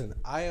lie. Listen,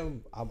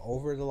 I'm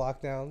over the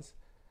lockdowns,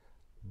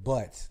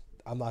 but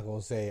I'm not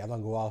gonna say I'm not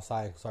gonna go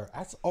outside. Sorry,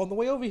 on the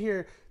way over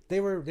here, they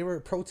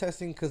were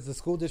protesting because the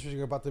school districts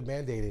are about to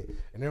mandate it,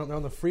 and they're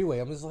on the freeway.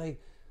 I'm just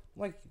like,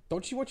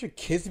 don't you want your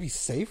kids to be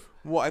safe?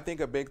 Well, I think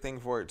a big thing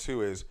for it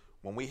too is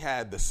when we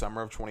had the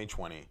summer of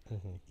 2020,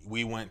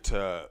 we went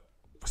to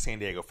San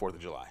Diego 4th of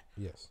July.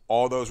 Yes.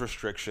 All those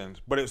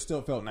restrictions, but it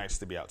still felt nice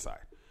to be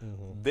outside.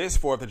 This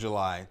 4th of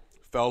July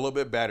felt a little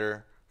bit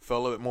better,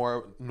 felt a little bit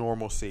more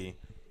normalcy.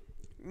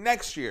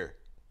 Next year,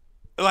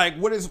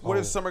 what is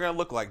summer going to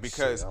look like?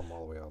 Because I'm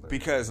all the way out there.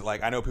 Because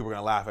I know people are going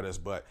to laugh at us,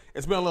 but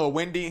it's been a little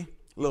windy,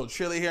 a little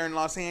chilly here in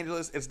Los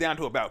Angeles. It's down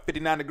to about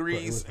 59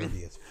 degrees. Bro, it was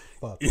windy as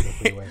fuck. On the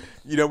freeway.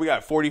 You know, we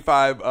got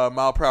 45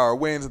 mile per hour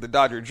winds at the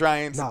Dodger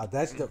Giants. Nah,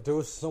 there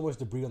was so much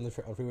debris on the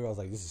freeway. I was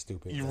like, this is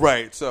stupid.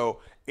 Right. So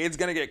it's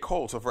going to get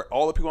cold. So for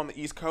all the people on the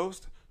East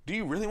Coast, do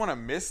you really want to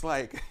miss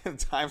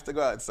times to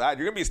go outside?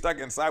 You're going to be stuck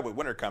inside with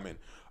winter coming.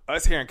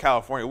 Us here in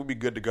California, it would be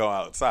good to go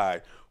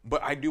outside.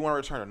 But I do want to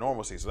return to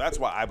normalcy. So that's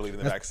why I believe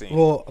in the vaccine.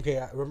 Well, okay.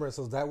 I remember,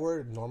 so that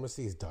word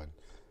normalcy is done.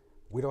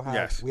 We don't have.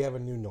 Yes. We have a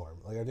new norm.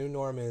 A new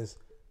norm is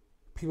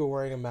people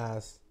wearing a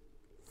mask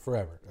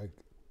forever.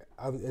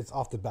 It's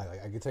off the bat.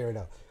 I can tell you right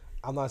now.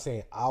 I'm not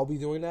saying I'll be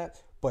doing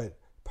that, but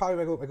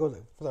probably if I go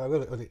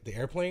to the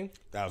airplane.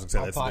 That was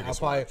exactly the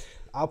biggest one.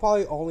 I'll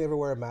probably only ever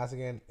wear a mask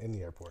again in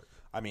the airport.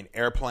 I mean,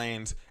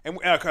 airplanes, and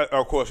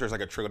of course, there's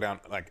a trickle down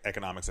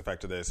economics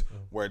effect to this,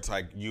 where it's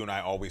you and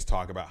I always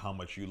talk about how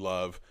much you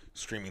love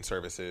streaming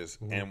services,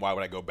 and why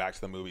would I go back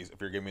to the movies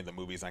if you're giving me the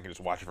movies? I can just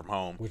watch it from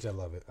home, which I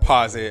love it.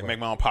 Pause it, make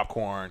my own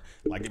popcorn,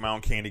 get my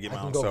own candy, get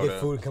my own soda, get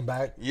food, and come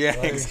back. Yeah,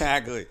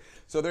 exactly.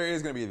 So there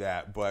is going to be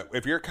that, but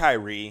if you're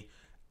Kyrie,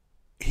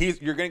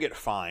 you're going to get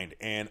fined,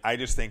 and I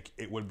just think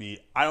it would be.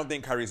 I don't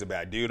think Kyrie's a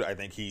bad dude. I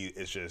think he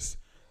is just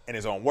in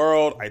his own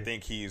world. I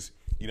think he's.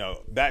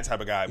 That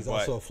type of guy. He's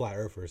also a flat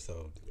earther,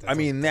 so. But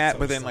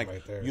then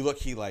you look,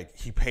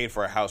 he paid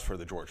for a house for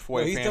the George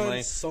Floyd family. He's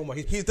done so much.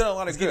 He's done a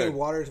lot of good. Giving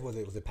waters, was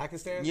it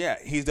Pakistan? Yeah,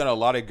 he's done a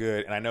lot of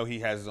good, and I know he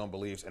has his own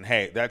beliefs. And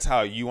hey, that's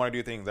how you want to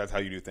do things. That's how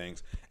you do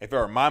things. If it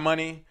were my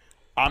money,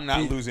 I'm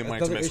not losing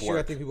money to miss work.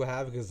 I think people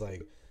have because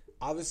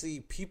obviously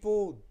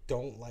people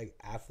don't like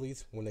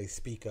athletes when they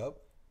speak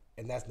up,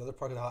 and that's another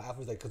part of how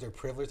athletes because they're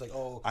privileged.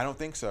 I don't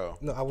think so.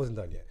 No, I wasn't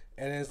done yet.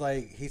 And it's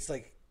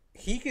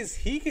he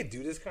could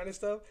do this kind of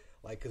stuff,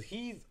 because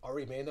he's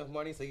already made enough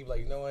money, so he'd be like,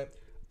 you know what,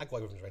 I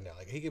can like right now.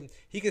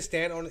 He can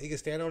stand on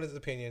his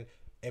opinion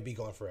and be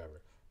gone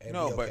forever. And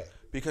no, but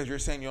because you're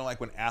saying you don't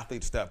like when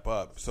athletes step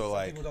up, so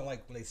some people don't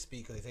like when they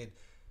speak because they say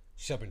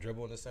shut up and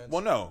dribble in a sense.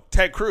 Well, no,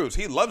 Ted Cruz,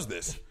 he loves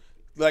this.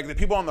 The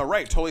people on the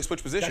right totally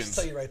switch positions. That's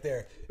tell you right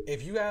there.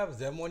 If you have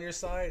them on your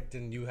side,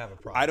 then you have a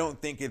problem. I don't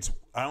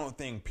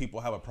think people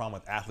have a problem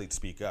with athletes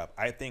speak up.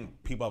 I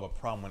think people have a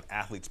problem when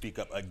athletes speak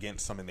up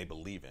against something they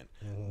believe in.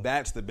 Mm-hmm.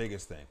 That's the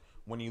biggest thing.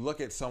 When you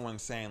look at someone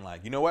saying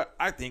you know what,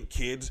 I think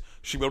kids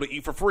should be able to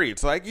eat for free.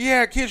 It's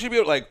yeah, kids should be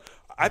able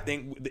I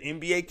think the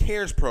NBA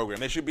Cares program,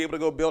 they should be able to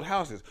go build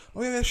houses.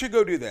 Oh, yeah, they should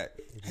go do that.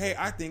 Hey,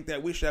 I think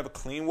that we should have a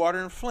clean water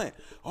in Flint.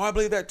 Oh, I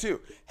believe that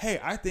too. Hey,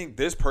 I think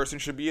this person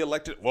should be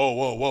elected.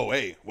 Whoa,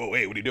 hey, what are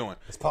you doing?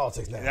 It's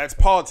politics now. That's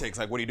politics.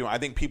 What are you doing? I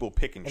think people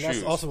pick and choose.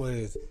 That's also what it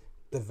is.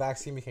 The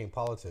vaccine became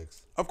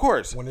politics. Of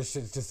course. When this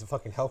shit's just a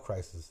fucking health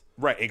crisis.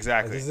 Right,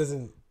 exactly. This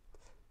isn't,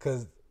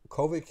 because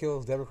COVID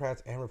kills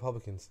Democrats and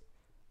Republicans.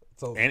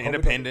 So and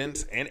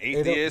independents and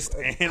atheists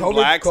and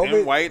blacks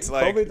and whites.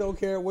 COVID don't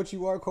care what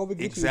you are. COVID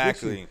gets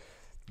exactly. you.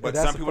 But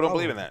some people don't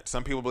believe in that.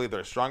 Some people believe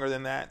they're stronger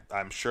than that.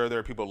 I'm sure there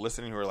are people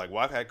listening who are well,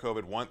 I've had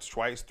COVID once,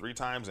 twice, 3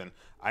 times, and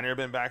I've never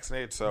been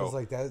vaccinated. So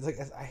it's that.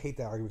 It's I hate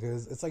that argument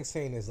because it's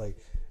saying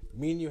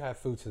me and you have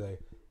food today,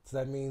 so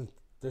that means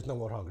there's no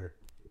more hunger.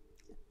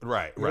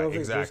 Right, You know what I'm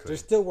saying? exactly. There's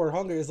still word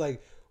hunger. It's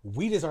like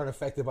we just aren't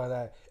affected by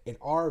that in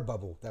our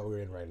bubble that we're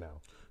in right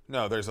now.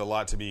 No, there's a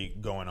lot to be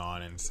going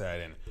on and said,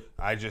 and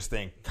I just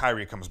think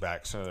Kyrie comes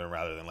back sooner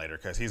rather than later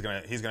because he's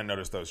gonna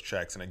notice those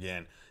checks. And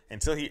again,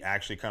 until he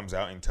actually comes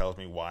out and tells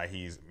me why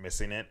he's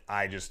missing it,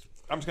 I'm just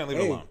gonna leave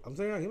it alone. I'm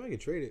saying he might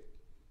get traded.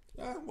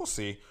 We'll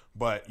see.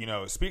 But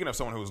speaking of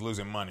someone who was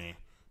losing money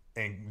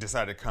and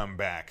decided to come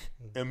back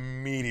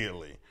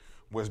immediately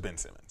was Ben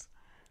Simmons.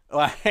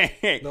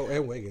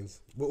 And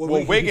Wiggins.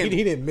 Well, Wiggins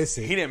he didn't miss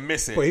it. He didn't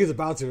miss it, but he was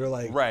about to. They're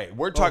like, right.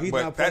 We're talking,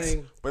 but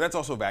that's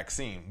also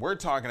vaccine. We're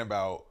talking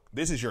about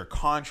this is your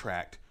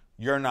contract.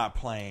 You're not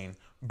playing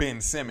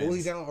Ben Simmons. Well,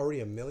 he's down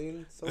already $1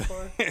 million so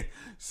far.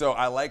 So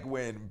I like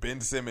when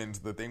Ben Simmons,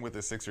 the thing with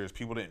the Sixers,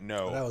 people didn't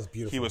know that was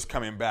beautiful. He was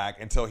coming back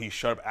until he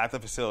showed up at the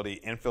facility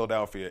in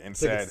Philadelphia and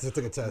said, took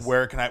a test.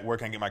 Where can I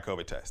get my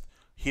COVID test?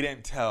 He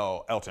didn't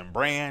tell Elton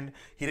Brand.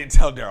 He didn't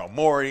tell Daryl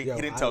Morey.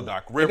 He didn't tell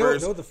Doc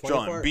Rivers. John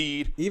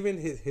Embiid. Even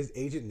his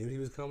agent knew he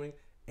was coming,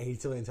 and he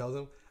still didn't tell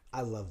him.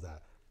 I love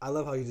that. I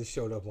love how he just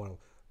showed up on him.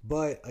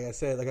 But like I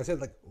said,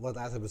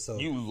 last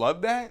episode, you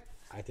love that.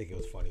 I think it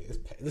was funny.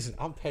 Listen,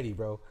 I'm petty,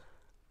 bro.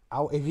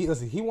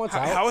 He wants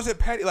out. How is it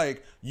petty?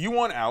 Like you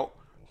want out.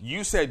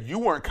 You said you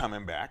weren't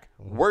coming back.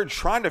 Mm-hmm. We're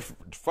trying to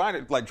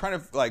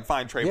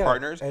find trade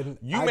partners. And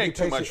you make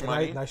too much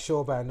money. And I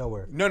show up out of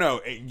nowhere.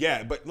 No,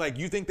 yeah, but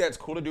you think that's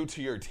cool to do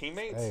to your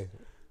teammates?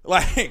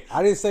 Hey,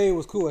 I didn't say it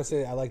was cool. I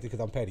said I liked it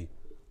because I'm petty.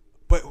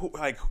 But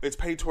it's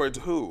petty towards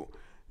who?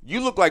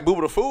 You look like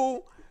Booba the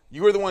Fool.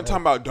 You were the one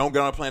talking about don't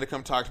get on a plane to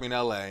come talk to me in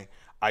L.A.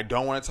 I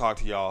don't want to talk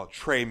to y'all.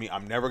 Trade me.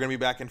 I'm never going to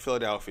be back in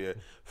Philadelphia.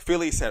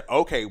 Philly said,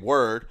 okay,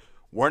 word.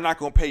 We're not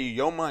going to pay you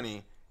your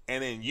money.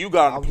 And then you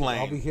got on a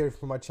plane. I'll be here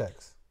for my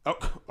checks. Oh,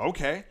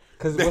 okay.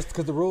 Because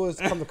the rule is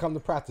come to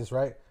practice,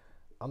 right?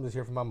 I'm just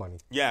here for my money.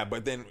 Yeah,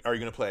 but then are you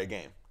going to play a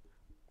game?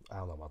 I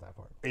don't know about that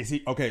part. Is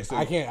he okay? So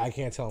I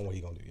can't tell him what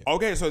he's gonna do yet.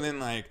 Okay, so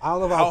then I don't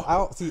know about.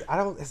 I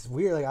don't. It's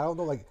weird. I don't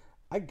know.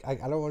 I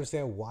don't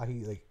understand why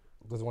he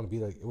doesn't want to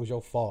be it was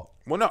your fault.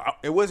 Well, no,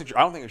 it wasn't.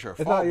 I don't think it's your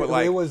fault.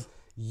 But it was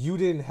you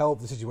didn't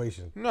help the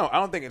situation. No, I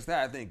don't think it's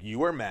that. I think you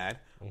were mad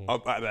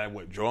about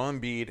what Joel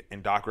Embiid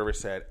and Doc Rivers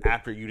said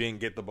after you didn't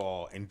get the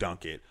ball and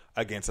dunk it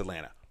against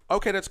Atlanta.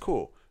 Okay, that's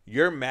cool.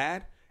 You're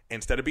mad.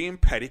 Instead of being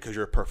petty because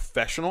you're a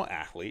professional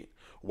athlete,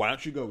 why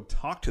don't you go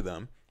talk to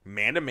them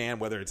man to man,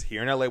 whether it's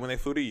here in LA when they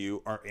flew to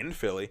you or in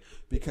Philly?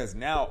 Because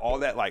now all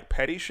that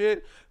petty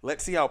shit,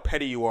 let's see how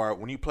petty you are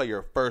when you play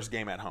your first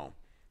game at home.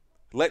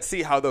 Let's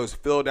see how those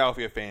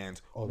Philadelphia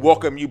fans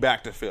welcome you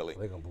back to Philly.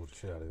 They're going to boo the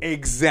shit out of him.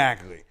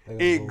 Exactly.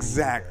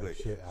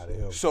 Shit out of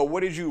him. So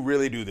what did you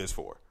really do this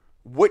for?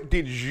 What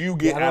did you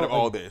get out of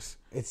all this?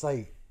 It's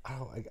I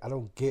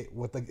don't get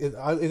what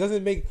it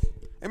doesn't make.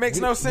 It makes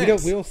no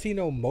sense. We don't see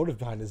no motive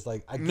behind this.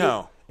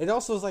 No. It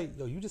also is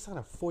you just signed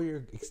a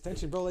 4-year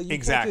extension, bro.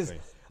 Exactly.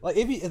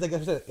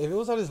 If it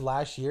was on his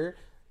last year,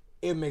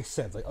 it makes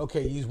sense.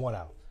 Okay, he's one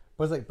out.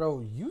 But it's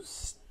bro, you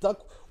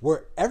stuck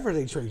wherever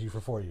they trade you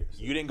for 4 years.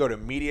 You didn't go to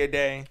media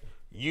day.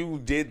 You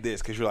did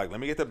this because you're let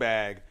me get the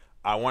bag.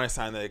 I want to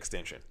sign the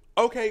extension.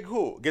 Okay,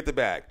 cool. Get the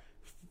bag.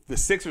 The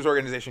Sixers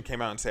organization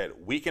came out and said,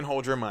 we can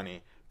hold your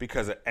money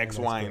because of X,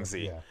 Y, and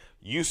Z. Yeah.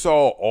 You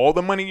saw all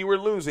the money you were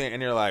losing,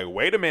 and you're like,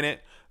 wait a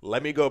minute.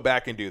 Let me go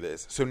back and do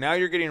this. So now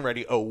you're getting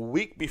ready a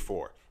week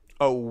before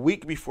the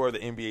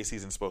NBA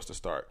season's supposed to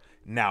start.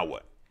 Now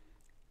what?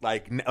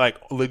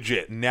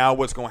 Legit. Now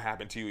what's going to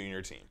happen to you and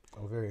your team?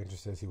 I'm very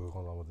interested to see what's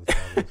going on with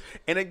this.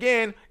 And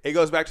again, it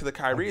goes back to the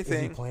Kyrie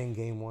thing. Is he playing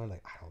game one?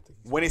 I don't think.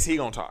 When is he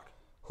going to talk?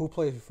 Who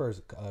plays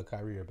first,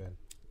 Kyrie or Ben?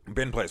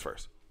 Ben plays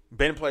first.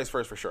 Ben plays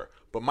first for sure.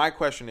 But my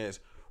question is,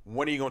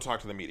 when are you going to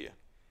talk to the media?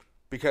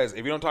 Because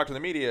if you don't talk to the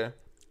media,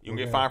 you can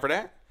get fined for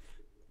that.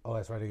 Oh,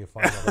 that's right. They get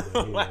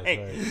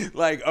fined.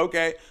 Right.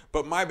 Okay.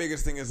 But my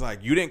biggest thing is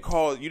you didn't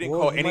call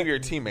any of your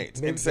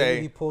teammates and say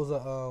maybe he pulls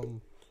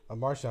a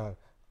Marshawn.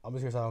 I'm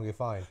just here so I don't get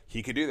fined.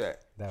 He could do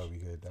that. That would be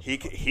good.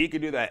 He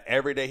could do that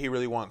every day he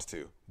really wants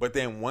to. But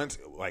then once,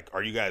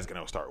 are you guys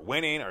going to start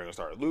winning? Are you going to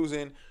start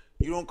losing?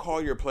 You don't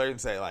call your players and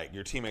say,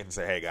 your teammates and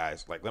say, hey,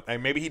 guys,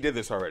 maybe he did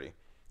this already.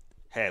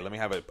 Hey, let me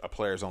have a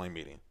players-only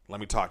meeting. Let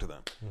me talk to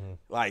them.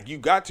 Mm-hmm. You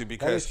got to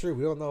because... That is true.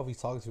 We don't know if he's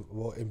talking to...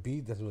 Well,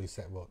 Embiid doesn't really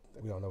say... Well,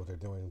 we don't know what they're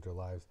doing with their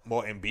lives.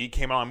 Well, Embiid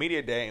came out on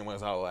media day and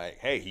was all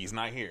hey, he's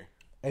not here.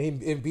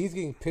 And Embiid's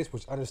getting pissed,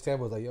 which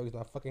understandable. Yo, he's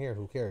not fucking here.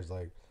 Who cares?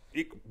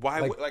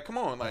 Why? Come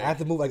on! I have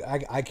to move.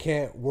 I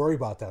can't worry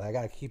about that. I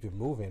got to keep it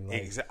moving.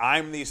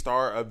 I'm the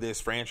star of this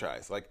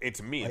franchise.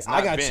 It's me. It's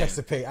not I got Ben. Checks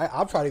to pay.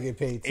 I'm trying to get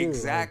paid too.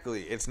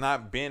 Exactly. It's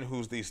not Ben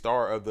who's the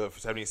star of the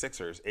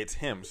 76ers. It's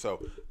him.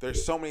 So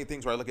there's so many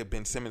things where I look at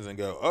Ben Simmons and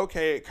go,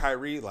 okay,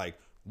 Kyrie,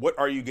 what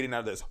are you getting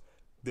out of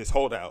this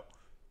holdout?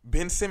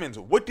 Ben Simmons,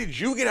 what did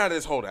you get out of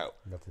this holdout?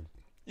 Nothing.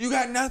 You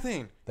got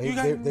nothing.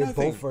 They're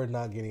both for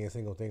not getting a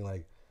single thing.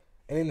 And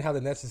then how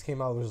the Nets just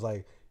came out was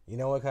you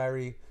know what,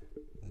 Kyrie.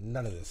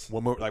 None of this.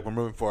 We're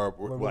moving forward.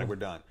 We're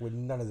done. With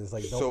none of this.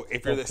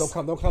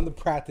 Don't come to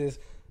practice.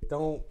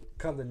 Don't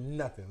come to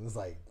nothing. It's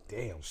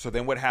damn. So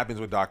then what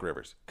happens with Doc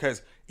Rivers?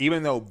 Because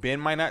even though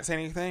Ben might not say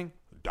anything,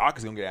 Doc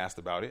is going to get asked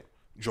about it.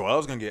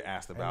 Joel's going to get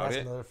asked about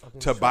it.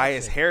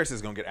 Tobias Harris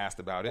is going to get asked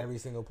about it. Every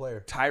single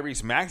player.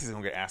 Tyrese Maxey is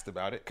going to get asked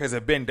about it. Because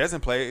if Ben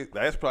doesn't play,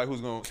 that's probably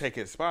who's going to take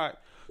his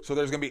spot. So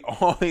there's going to be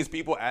all these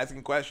people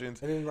asking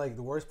questions. And then, like,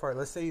 the worst part,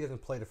 let's say he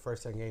doesn't play the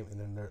first 10 games,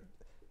 and then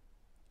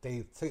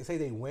they say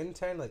they win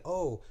 10, like,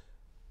 oh,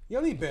 you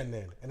don't need Ben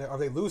then. And then, or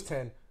they lose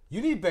 10,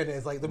 you need Ben then.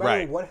 It's like, no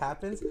matter what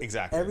happens,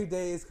 exactly, every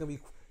day it's going to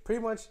be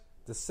pretty much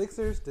the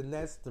Sixers, the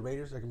Nets, the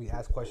Raiders are going to be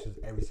asked questions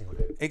every single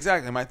day.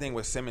 Exactly. My thing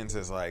with Simmons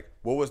is, like,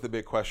 what was the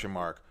big question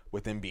mark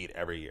with Embiid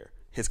every year?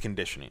 His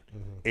conditioning.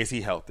 Mm-hmm. Is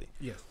he healthy?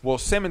 Yes. Well,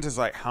 Simmons is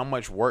like, how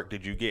much work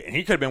did you get? And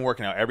he could have been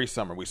working out every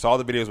summer. We saw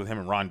the videos with him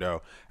and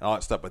Rondo and all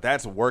that stuff, but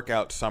that's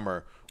workout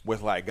summer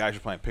with, like, guys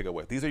you're playing pickup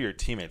with. These are your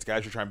teammates,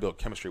 guys you're trying to build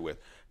chemistry with,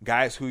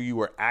 guys who you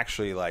were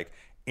actually, like,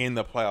 in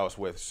the playoffs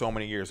with so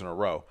many years in a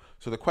row.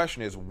 So the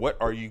question is, what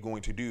are you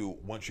going to do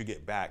once you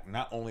get back,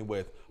 not only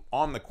with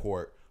on the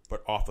court,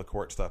 but off the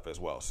court stuff as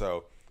well?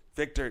 So,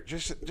 Victor,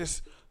 just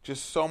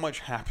so much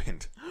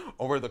happened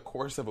over the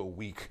course of a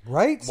week,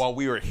 right? While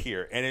we were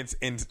here, and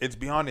it's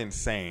beyond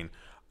insane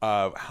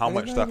of how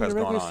much stuff has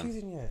gone on.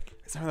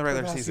 It's not the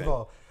regular season.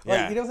 Like,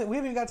 yeah, you know what I'm saying? We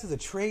haven't even got to the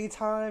trade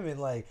time and,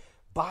 like,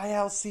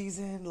 buyout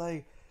season.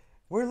 Like,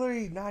 we're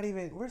literally not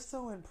even. We're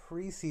still in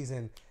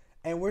preseason,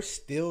 and we're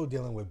still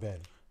dealing with Ben.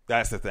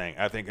 That's the thing.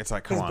 I think it's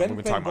like, come on, we've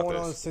been talking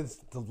about this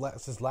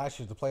since last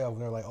year, the playoff.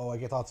 And they're like, oh, I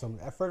get to talk to him.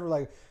 At first, we're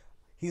like,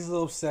 he's a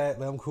little upset,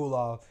 let him cool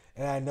off,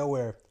 and out of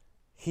nowhere,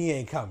 he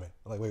ain't coming.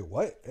 I'm like, wait,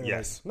 what? And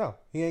yes. Like, no,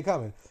 he ain't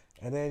coming.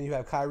 And then you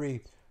have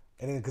Kyrie,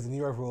 and then because the New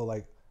York rule,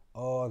 like,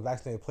 oh,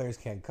 unvaccinated players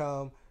can't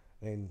come.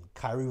 And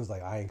Kyrie was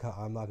like,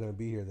 I'm not going to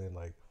be here. Then,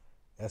 like,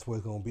 that's what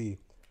it's going to be.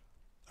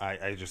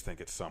 I just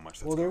think it's so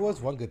much. Well, there was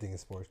one good thing in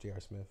sports,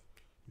 J.R. Smith.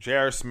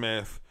 J.R.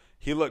 Smith,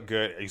 he looked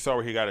good. You saw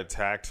where he got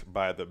attacked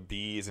by the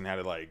bees and had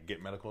to, like,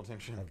 get medical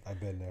attention. I've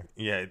been there.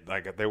 Yeah,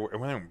 like, it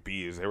weren't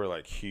bees. They were,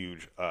 like,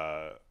 huge.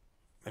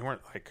 They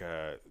weren't, like,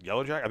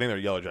 yellow jackets. I think they were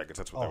yellow jackets.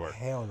 That's what they were. Oh,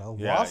 hell no.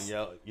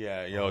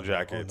 Yeah, yellow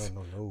jackets.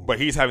 No. But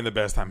he's having the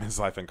best time in his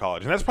life in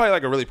college. And that's probably,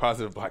 like, a really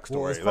positive black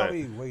story. Well, it's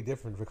probably way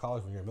different for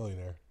college when you're a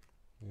millionaire.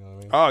 You know what I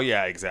mean? Oh,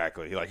 yeah,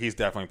 exactly. He's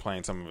definitely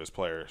playing some of his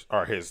players,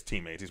 or his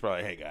teammates. He's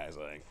probably like, hey, guys,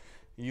 like,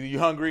 you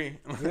hungry?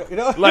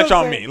 Lunch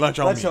on me. Lunch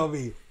on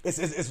me.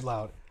 It's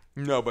loud.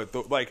 No, but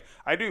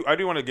I do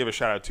want to give a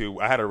shout out to.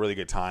 I had a really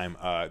good time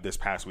this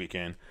past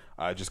weekend.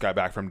 Just got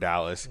back from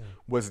Dallas.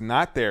 Was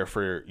not there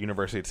for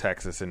University of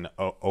Texas and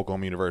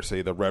Oklahoma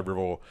University, the Red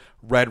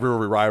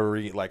River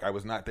rivalry. Like, I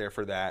was not there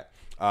for that.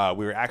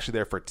 We were actually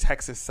there for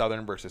Texas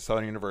Southern versus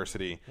Southern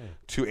University,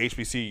 two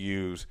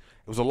HBCUs. It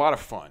was a lot of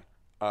fun.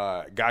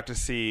 Got to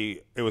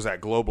see, it was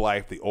at Globe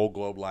Life, the old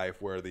Globe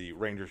Life, where the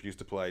Rangers used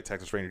to play,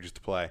 Texas Rangers used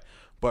to play.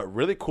 But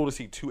really cool to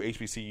see two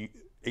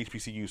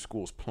HBCU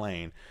schools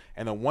playing.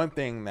 And the one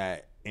thing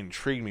that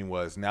intrigued me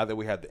was, now that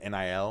we had the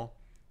NIL,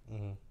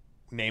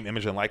 name,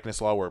 image, and likeness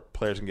law, where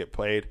players can get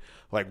played,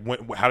 like,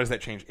 how does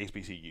that change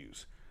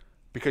HBCUs?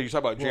 Because you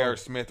talk about J.R.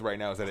 Smith right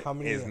now, is that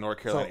it is North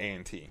Carolina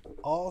A&T.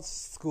 All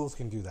schools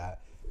can do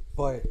that,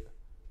 but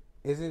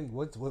isn't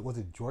was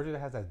it Georgia that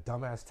has that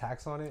dumbass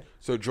tax on it?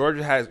 So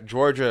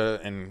Georgia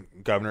and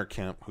Governor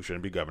Kemp, who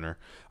shouldn't be governor,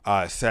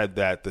 said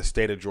that the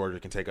state of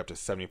Georgia can take up to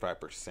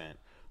 75%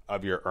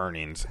 of your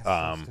earnings.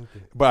 So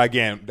stupid. But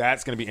again,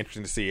 that's going to be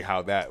interesting to see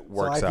how that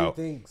works out. I do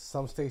think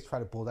some states try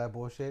to pull that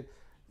bullshit.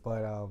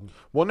 But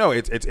well, no,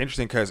 it's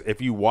interesting because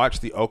if you watch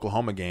the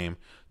Oklahoma game,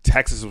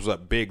 Texas was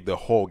up big the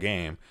whole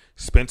game.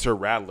 Spencer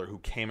Rattler, who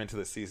came into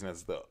the season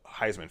as the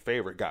Heisman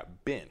favorite,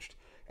 got benched.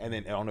 And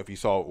then, I don't know if you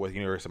saw with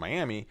University of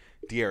Miami,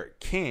 De'Aaron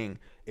King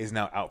is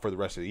now out for the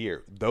rest of the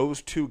year.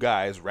 Those two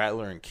guys,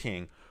 Rattler and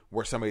King,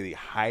 were some of the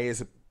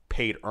highest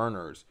paid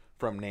earners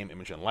from name,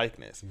 image, and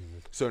likeness.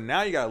 So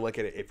now you got to look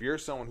at it. If you're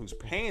someone who's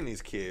paying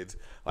these kids,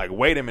 like,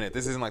 wait a minute,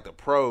 this isn't like the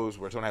pros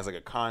where someone has like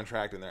a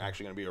contract and they're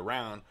actually going to be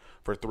around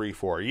for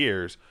 3-4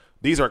 years.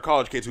 These are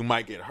college kids who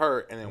might get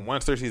hurt, and then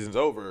once their season's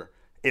over,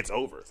 it's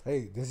over.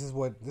 Hey, this is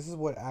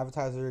what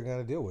advertisers are going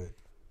to deal with.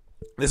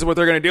 This is what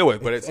they're going to deal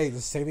with. But it's the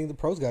same thing the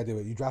pros got to deal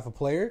with. You draft a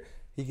player,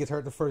 he gets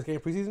hurt the first game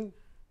of preseason.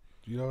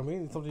 You know what I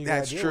mean? It's something you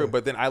That's true. With.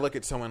 But then I look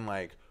at someone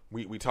like,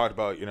 we talked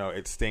about,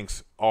 it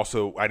stinks.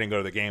 Also, I didn't go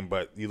to the game,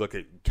 but you look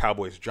at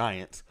Cowboys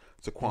Giants.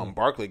 Saquon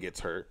Barkley gets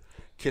hurt.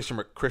 Christian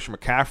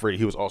McCaffrey,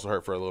 he was also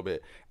hurt for a little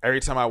bit. Every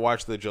time I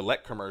watch the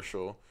Gillette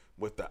commercial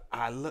with the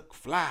 "I look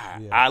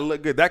fly, I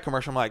look good," that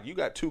commercial, I'm like, you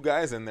got two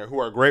guys in there who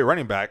are great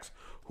running backs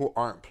who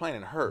aren't playing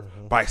and hurt,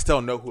 but I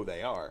still know who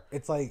they are.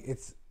 It's like,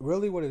 it's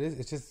really what it is.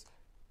 It's just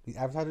the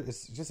advertiser.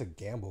 It's just a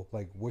gamble,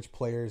 like which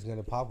player is going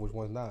to pop, which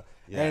one's not.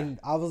 Yeah. And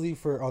obviously,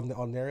 for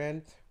on their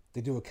end, they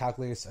do a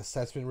calculated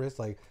assessment risk.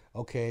 Like,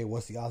 okay,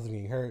 what's the odds of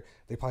getting hurt?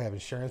 They probably have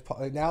insurance.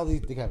 Now they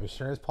can have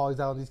insurance policies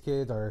out on these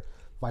kids, or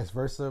vice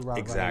versa,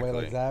 right away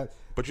like that.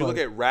 But you look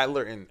at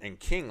Rattler and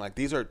King, like,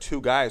 these are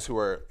two guys who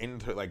are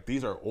into, like,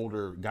 these are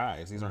older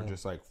guys. These aren't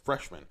just like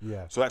freshmen.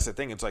 Yeah. So that's the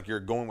thing. It's like you're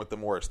going with the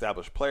more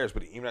established players,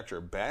 but even at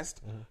your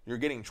best, you're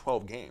getting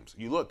 12 games.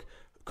 You look,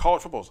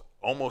 college football's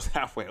almost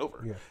halfway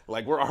over. Yeah.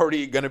 Like, we're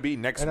already going to be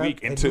next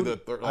week into the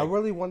third. I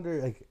really wonder,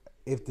 like,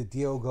 if the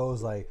deal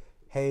goes like,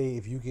 hey,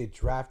 if you get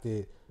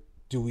drafted,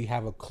 do we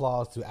have a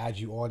clause to add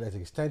you on as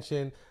an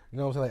extension? You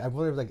know what I'm saying? Like, I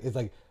wonder if like it's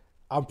like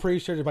I'm pretty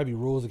sure there might be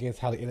rules against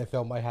how the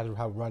NFL might have to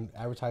run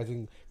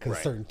advertising because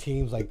certain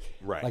teams like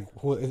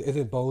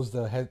isn't Bose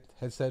the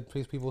headset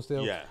people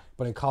still? Yeah.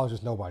 But in college,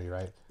 there's nobody,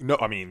 right? No,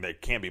 I mean they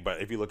can be,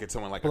 but if you look at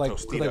someone like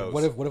Tostitos,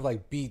 like what if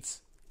like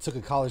Beats took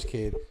a college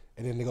kid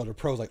and then they go to the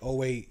pros like, oh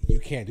wait, you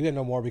can't do that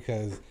no more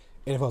because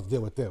NFL's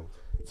deal with them.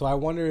 So I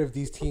wonder if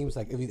these teams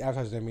like if these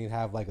advertisers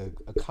have like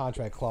a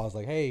contract clause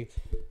like, hey,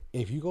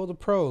 if you go to the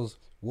pros,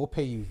 we'll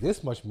pay you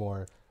this much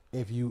more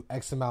if you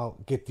X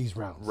amount get these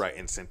rounds. Right,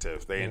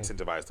 incentives. They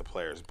incentivize the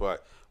players.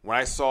 But when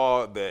I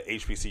saw the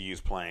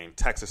HBCUs playing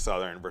Texas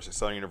Southern versus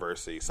Southern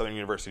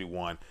University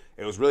won.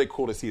 It was really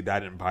cool to see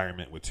that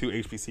environment with two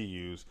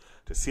HBCUs,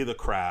 to see the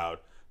crowd,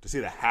 to see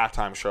the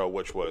halftime show,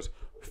 which was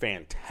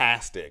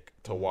fantastic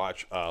to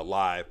watch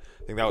live.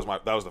 I think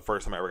that was the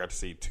first time I ever got to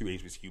see two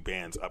HBCU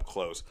bands up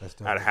close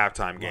at a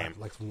halftime game.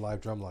 Like some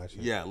live drumline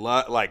shit. Yeah,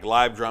 like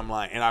live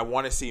drumline. And I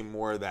want to see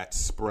more of that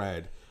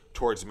spread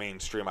towards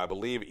mainstream. I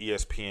believe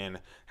ESPN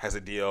has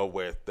a deal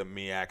with the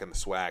MEAC and the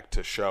SWAC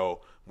to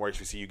show more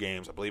HBCU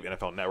games. I believe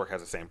NFL Network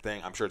has the same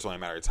thing. I'm sure it's only a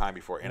matter of time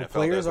before NFL does that.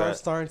 Players are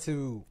starting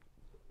to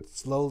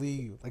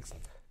slowly, like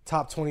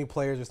top 20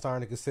 players are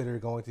starting to consider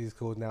going to these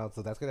schools now,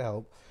 so that's going to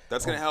help.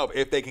 That's going to help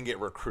if they can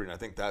get recruited. I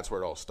think that's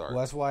where it all starts.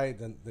 Well, that's why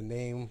the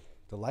name,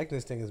 the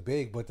likeness thing is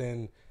big, but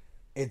then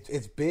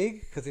it's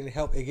big because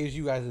it gives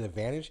you guys an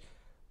advantage,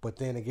 but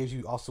then it gives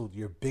you also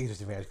your biggest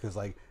disadvantage because,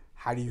 like,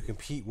 how do you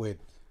compete with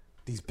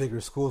these bigger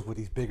schools with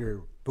these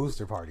bigger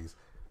booster parties?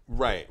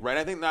 Right.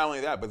 I think not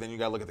only that, but then you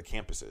got to look at the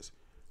campuses.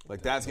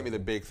 Like, that's going to be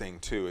the big thing,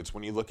 too. It's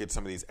when you look at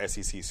some of these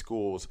SEC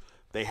schools,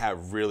 they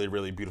have really,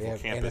 really beautiful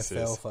campuses.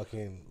 NFL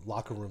fucking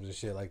locker rooms and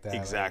shit like that.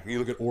 Exactly. You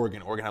look at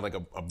Oregon. Oregon had like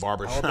a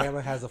barber shop.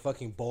 Alabama has a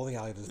fucking bowling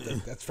alley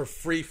that's for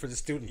free for the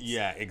students.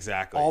 Yeah,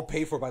 exactly. All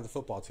paid for by the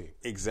football team.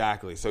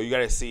 Exactly. So you got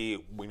to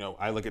see,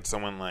 I look at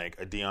someone like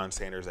a Deion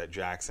Sanders at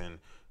Jackson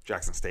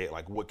State.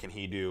 Like, what can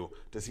he do?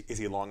 Is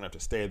he long enough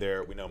to stay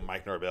there? We know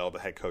Mike Norvell, the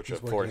head coach of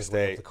Florida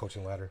State. The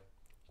coaching ladder.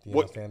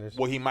 Sanders.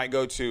 Well, he might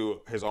go to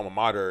his alma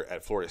mater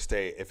at Florida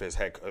State if his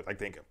head. I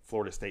think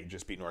Florida State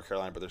just beat North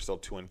Carolina, but they're still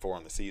 2-4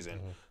 on the season.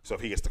 Mm-hmm. So if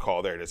he gets the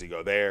call there, does he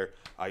go there?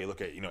 You look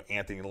at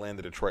Anthony Lynn,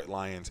 the Detroit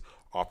Lions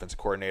offensive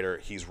coordinator.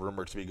 He's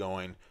rumored to be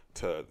going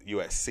to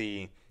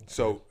USC. Okay.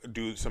 So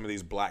do some of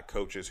these black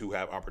coaches who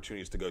have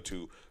opportunities to go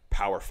to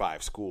Power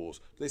 5 schools,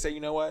 they say,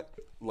 you know what?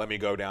 Let me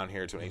go down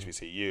here to an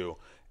HBCU.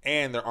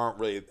 And there aren't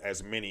really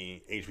as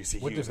many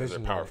HBCUs as there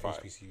are Power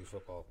 5. HBCU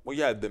football? Well,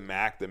 yeah, the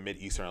MAC, the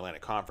Mid-Eastern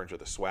Atlantic Conference, or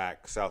the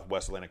SWAC,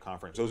 Southwest Atlantic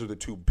Conference. Those are the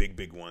two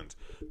big ones.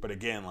 But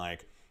again,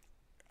 like,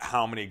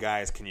 how many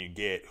guys can you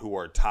get who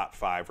are top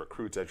 5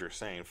 recruits, as you're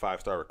saying,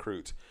 5-star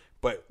recruits?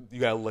 But you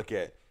got to look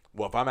at,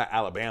 well, if I'm at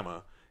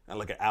Alabama, and I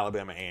look at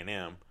Alabama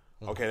A&M,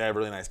 okay, they have a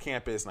really nice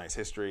campus, nice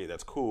history,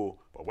 that's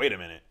cool. But wait a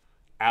minute,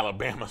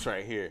 Alabama's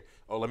right here.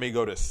 Oh, let me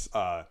go to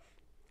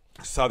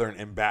Southern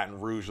in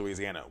Baton Rouge,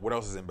 Louisiana. What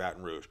else is in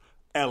Baton Rouge?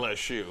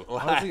 LSU.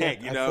 Honestly, I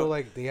feel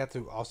like they have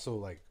to also,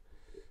 like,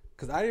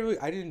 because I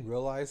didn't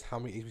realize how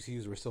many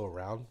HBCUs were still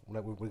around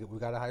when we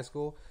got to high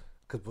school.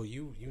 Because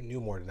you knew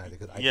more than I did.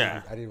 Because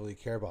I didn't really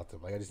care about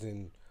them. Like, I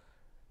didn't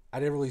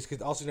really.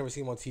 Cause also never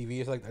see them on TV.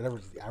 It's like I never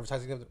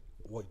advertising them.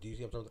 What do you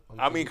see them on TV?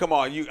 I mean, come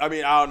on. I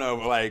don't know.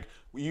 But like,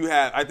 you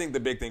have. I think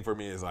the big thing for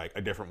me is like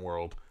a different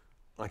world.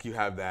 Like, you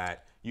have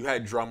that. You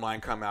had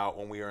Drumline come out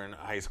when we were in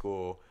high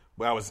school.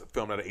 Well, I was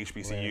filmed at a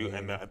HBCU,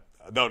 and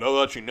they'll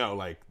let you know,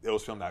 like, it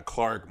was filmed at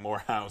Clark,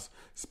 Morehouse,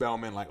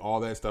 Spelman, like, all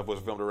that stuff was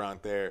filmed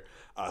around there.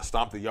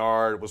 Stomp the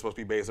Yard was supposed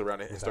to be based around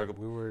the historical.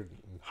 We were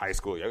high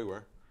school, yeah, we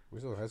were. We were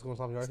still in high school when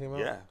Stomp the Yard came out?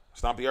 Yeah.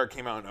 Stomp the Yard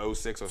came out in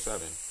 06,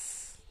 07.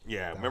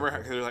 Yeah, remember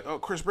how they were like, oh,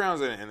 Chris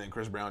Brown's in it, and then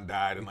Chris Brown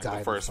died in, like,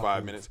 the first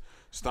 5 minutes.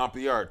 Stomp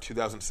the Yard,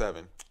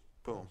 2007.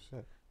 Boom. Oh,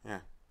 shit. Yeah.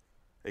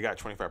 They got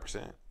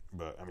 25%,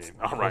 but, I mean,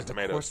 on Rotten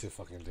Tomatoes. Of course they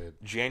fucking did.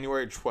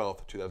 January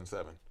 12th,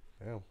 2007.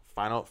 Yeah.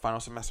 Final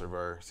semester of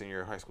our senior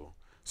year of high school.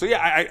 So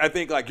yeah, I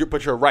think like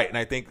you're right, and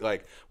I think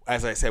like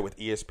as I said with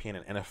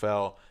ESPN and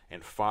NFL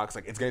and Fox,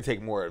 like it's going to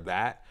take more of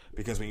that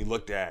because when you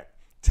looked at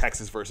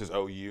Texas versus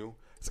OU,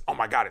 it's like, oh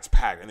my God, it's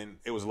packed, and then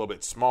it was a little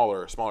bit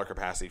smaller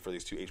capacity for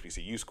these two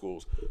HBCU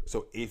schools.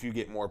 So if you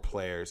get more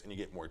players and you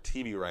get more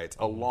TV rights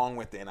along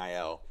with the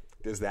NIL,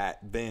 does that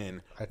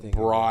then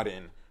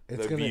broaden the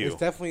view? It's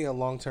definitely a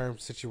long term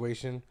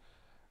situation.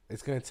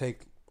 It's going to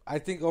take. I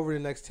think over the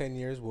next 10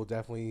 years, we'll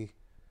definitely.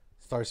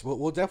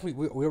 We'll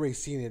definitely. We already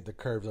seen it. The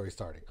curve's already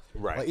starting.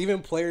 Right. Like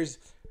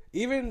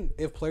even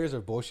if players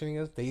are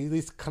bullshitting us, they at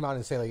least come out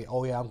and say like,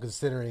 "Oh yeah, I'm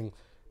considering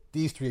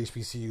these 3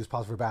 HBCUs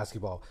possible for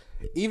basketball."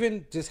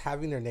 Even just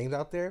having their names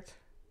out there,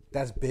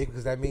 that's big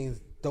because that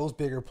means those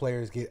bigger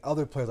players get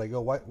other players like,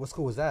 "Yo, what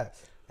school was that?"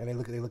 And they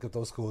look at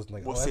those schools and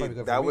like, well, see,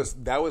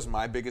 that was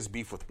my biggest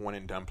beef with one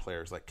and done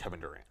players like Kevin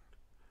Durant.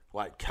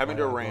 Like Kevin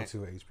Durant, to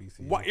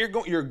HBCU. What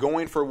you're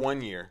going for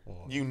 1 year.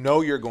 You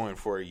know you're going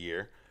for a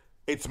year.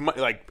 It's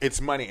like it's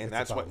money, and It's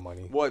that's about what.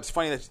 money. Well, it's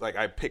funny that like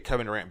I picked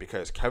Kevin Durant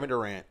because Kevin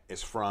Durant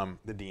is from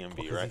the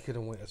DMV, right? He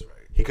couldn't win. That's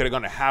right. He could have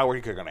gone to Howard.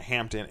 He could have gone to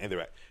Hampton. Either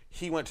way,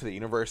 he went to the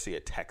University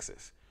of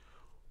Texas.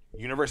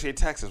 University of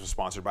Texas was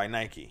sponsored by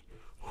Nike.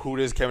 Who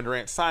does Kevin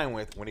Durant sign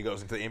with when he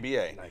goes into the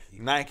NBA?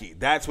 Nike.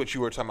 That's what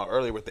you were talking about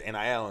earlier with the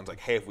NIL. And it's like,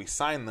 hey, if we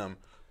sign them,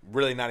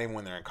 really not even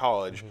when they're in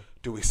college,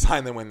 do we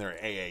sign them when they're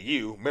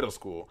AAU, middle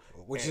school?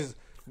 Which is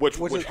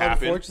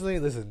happened. Unfortunately,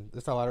 listen,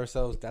 let's not lie to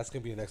ourselves. That's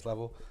going to be the next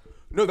level.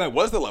 No, that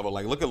was the level.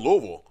 Like, look at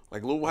Louisville.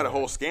 Like, Louisville had a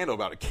whole scandal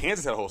about it.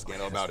 Kansas had a whole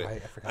scandal about it.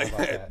 Right. I forgot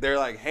about that. They're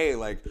like, hey,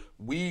 like,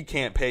 we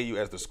can't pay you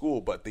as the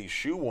school, but these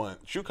shoe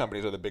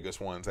companies are the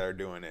biggest ones that are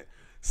doing it.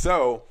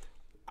 So,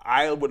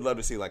 I would love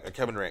to see, like, a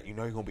Kevin Durant. You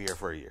know you're going to be here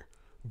for a year.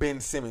 Ben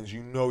Simmons,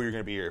 you know you're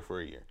going to be here for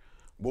a year.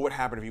 What would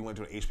happen if you went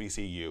to an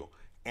HBCU?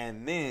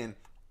 And then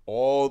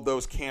all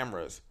those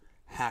cameras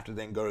have to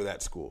then go to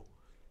that school.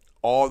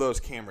 All those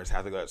cameras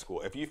have to go to that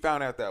school. If you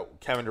found out that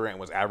Kevin Durant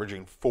was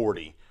averaging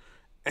 40,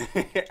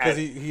 because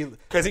he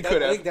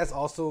could have. I think that's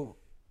also,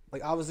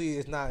 like, obviously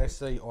it's not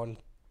necessarily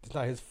it's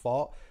not his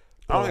fault.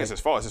 I don't think it's his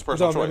fault. It's his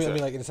personal choice. I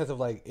mean, like, in the sense of,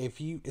 like,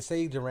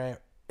 say Durant,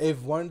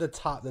 if one of the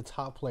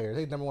top players,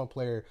 say number one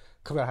player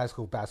coming out of high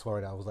school basketball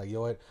right now was like, you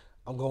know what,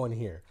 I'm going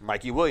here.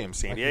 Mikey Williams,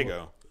 San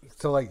Diego.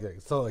 So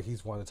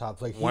he's one of the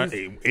top. Like,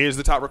 he is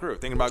the top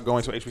recruit. Thinking about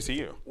going to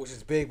HBCU, which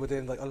is big. But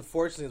then, like,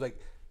 unfortunately, like,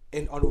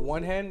 on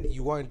one hand,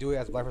 you want to do it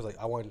as a black person, like,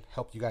 I want to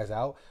help you guys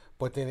out.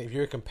 But then, if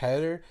you're a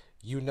competitor,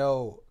 you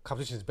know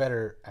competition is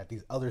better at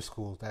these other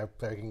schools that are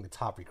getting the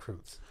top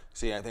recruits.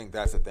 See, I think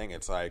that's the thing.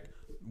 It's like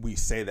we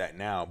say that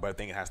now, but I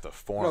think it has to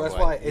form. No, that's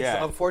why.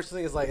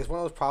 Unfortunately, it's like it's one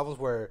of those problems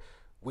where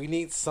we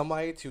need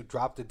somebody to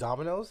drop the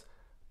dominoes,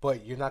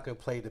 but you're not going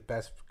to play the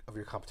best of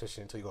your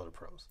competition until you go to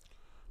pros.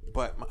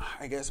 But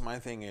I guess my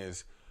thing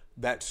is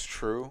that's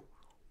true,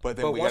 but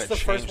then we got to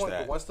change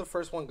that. Once the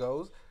first one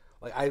goes,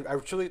 like I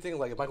truly think,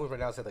 like, if Michael right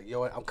now said, like, you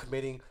know what, I'm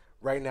committing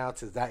right now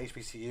to that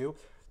HBCU,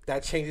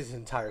 that changes his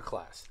entire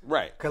class.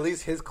 Right. Because at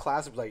least his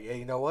class would be like, hey,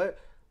 you know what,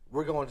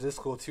 we're going to this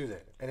school too then.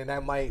 And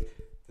then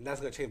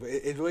that's going to change. But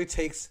it really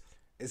takes,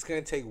 it's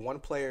going to take one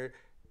player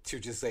to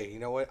just say, you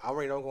know what, I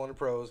already know I'm going to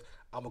pros.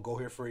 I'm going to go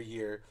here for a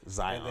year.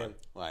 Zion. And then,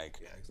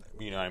 yeah,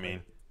 exactly. You know what I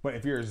mean? But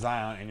if you're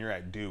Zion and you're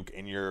at Duke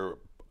and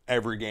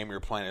every game you're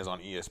playing is on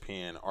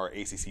ESPN or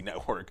ACC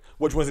Network,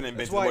 which wasn't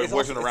invented,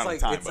 wasn't around at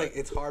the time.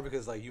 It's hard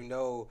because, like, you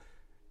know,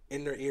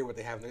 in their ear what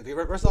they have.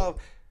 First off,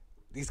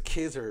 these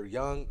kids are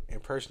young,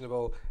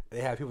 impressionable.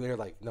 They have people there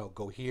like, no,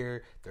 go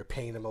here. They're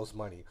paying the most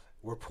money.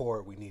 We're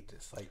poor. We need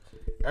this. Like,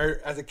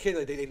 as a kid,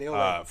 like, they know.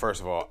 Like,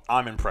 first of all,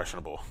 I'm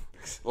impressionable.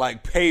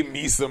 Like, pay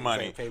me some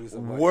money. Pay me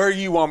some money. Where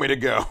you want me to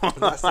go?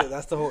 That's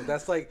the whole.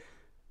 That's like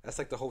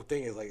the whole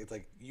thing. Is like, it's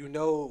like, you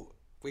know,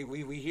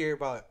 we hear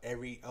about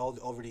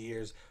over the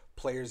years,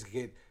 players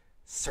get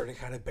certain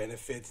kind of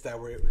benefits that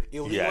were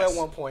illegal at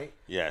one point.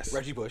 Yes.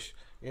 Reggie Bush.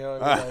 You know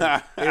what I mean?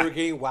 Like, they were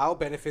getting wild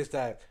benefits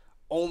that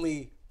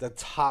only the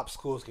top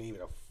schools can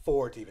even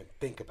afford to even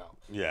think about.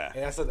 Yeah.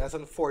 And that's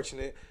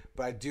unfortunate.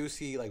 But I do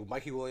see, like,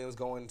 Mikey Williams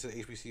going to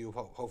the HBCU,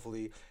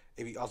 hopefully,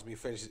 if he also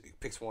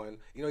picks one.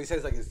 You know, he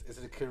says, like, it's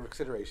a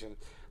consideration,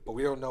 but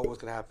we don't know what's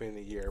going to happen in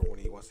a year when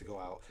he wants to go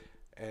out.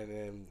 And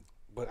then,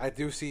 but I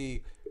do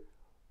see,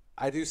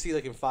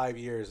 like, in 5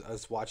 years,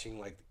 us watching,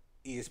 like,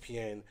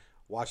 ESPN,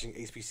 watching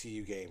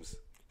HBCU games.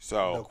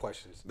 So no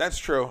questions. That's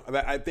true.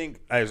 I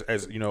think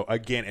as you know,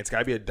 again, it's got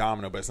to be a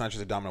domino, but it's not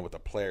just a domino with the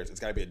players. It's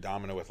got to be a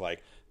domino with,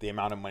 like, the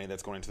amount of money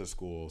that's going into the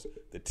schools,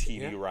 the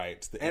TV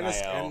rights, the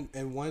NIL.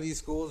 And one of these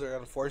schools are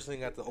unfortunately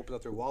got to open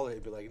up their wallet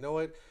and be like, you know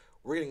what,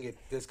 we're going to get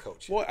this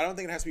coach. Well, I don't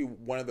think it has to be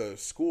one of the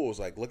schools.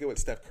 Like, look at what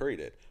Steph Curry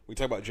did. We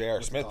talk about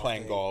J.R. Smith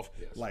playing golf.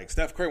 Yes. Like,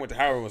 Steph Curry went to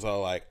Howard and was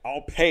all like,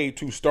 I'll pay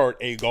to start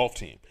a golf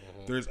team.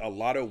 There's a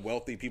lot of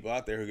wealthy people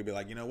out there who could be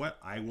like, you know what,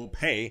 I will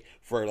pay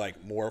for,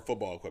 like, more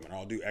football equipment, or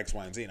I'll do X,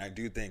 Y, and Z. And I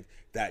do think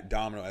that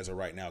domino as of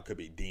right now could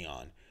be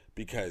Dion,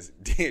 because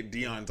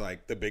Dion's,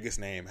 like, the biggest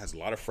name, has a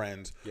lot of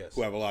friends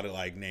who have a lot of,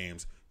 like,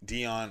 names.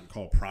 Dion,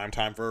 called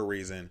primetime for a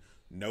reason,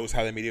 knows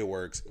how the media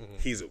works.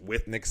 He's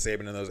with Nick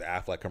Saban in those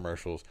Affleck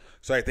commercials.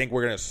 So I think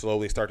we're going to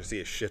slowly start to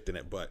see a shift in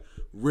it. But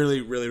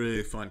really, really,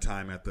 really fun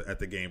time at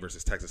the game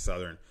versus Texas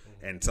Southern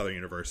and Southern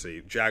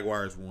University.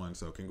 Jaguars won,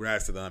 so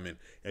congrats to them. And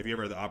if you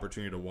ever have the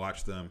opportunity to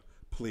watch them,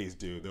 please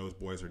do. Those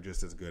boys are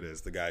just as good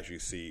as the guys you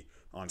see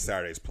on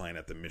Saturdays playing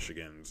at the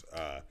Michigans,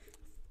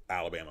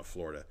 Alabama,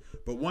 Florida.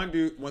 But one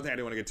thing I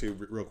do want to get to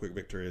real quick,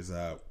 Victor, is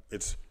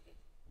it's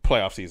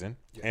playoff season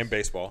and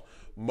baseball.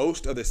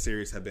 Most of the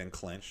series have been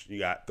clinched. You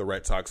got the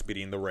Red Sox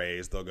beating the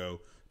Rays. They'll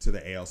go to the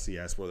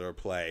ALCS where they'll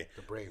play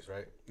the Braves,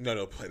 right? No,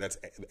 they'll play. That's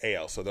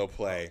AL. So they'll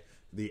play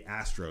the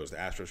Astros. The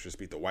Astros just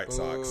beat the White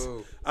Sox.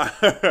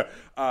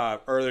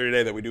 Earlier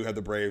today that we do have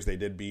the Braves. They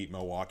did beat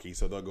Milwaukee,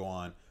 so they'll go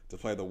on to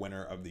play the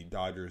winner of the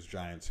Dodgers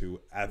Giants,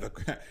 who at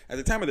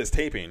the time of this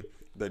taping,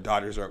 the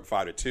Dodgers are up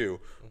 5-2.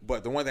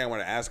 But the one thing I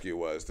want to ask you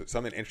was that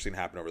something interesting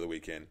happened over the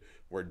weekend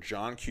where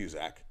John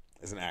Cusack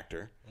is an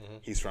actor.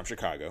 He's from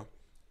Chicago.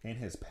 In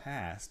his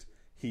past,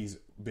 he's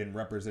been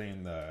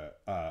representing the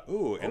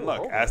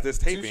as this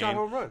taping, 2-shot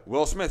home run.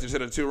 Will Smith just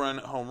hit a 2-run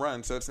home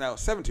run, so it's now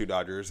 7-2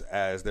 Dodgers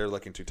as they're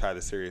looking to tie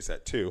the series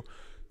at 2.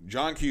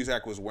 John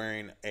Cusack was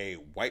wearing a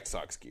White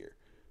Sox gear,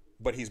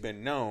 but he's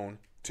been known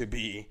to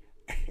be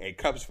a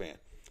Cubs fan,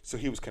 so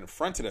he was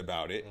confronted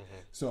about it. Mm-hmm.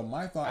 So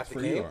my thoughts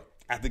for you are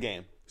at the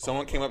game.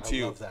 Someone came up to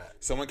you.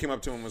 Someone came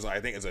up to him and was like,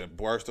 I think it's a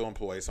Barstool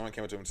employee. Someone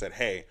came up to him and said,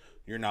 "Hey,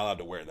 you're not allowed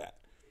to wear that.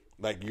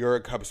 Like, you're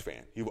a Cubs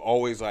fan. You've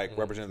always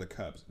represented the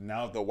Cubs.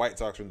 Now the White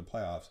Sox are in the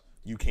playoffs.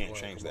 You can't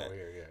change that."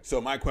 Here. So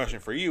my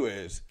question for you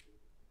is,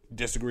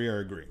 disagree or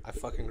agree? I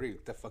fucking agree.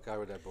 Get the fuck out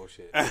of that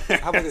bullshit.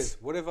 How about this?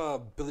 What if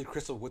Billy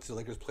Crystal went to the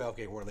Lakers playoff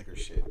game wearing Lakers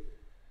shit?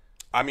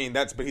 I mean,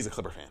 but he's a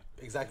Clipper fan.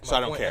 Exactly. So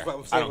I don't care.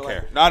 I don't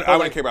care. I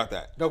wouldn't care about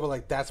that. No,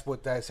 but that's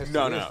what that says.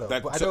 No.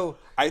 Though.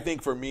 I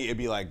think for me, it'd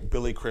be like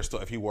Billy Crystal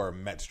if he wore a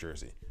Mets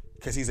jersey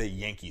because he's a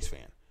Yankees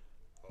fan.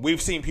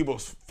 We've seen people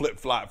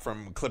flip-flop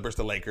from Clippers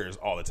to Lakers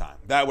all the time.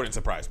 That wouldn't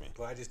surprise me.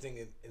 But I just think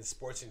in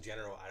sports in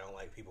general, I don't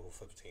like people who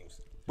flip teams.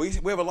 We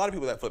have a lot of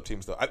people that flip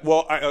teams, though. I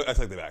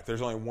take that back.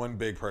 There's only one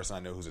big person I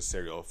know who's a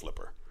serial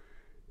flipper.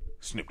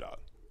 Snoop Dogg.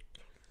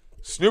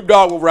 Snoop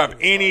Dogg will rep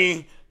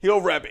any... He'll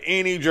rep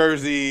any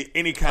jersey,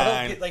 any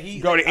kind,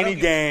 go to any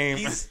game.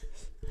 He's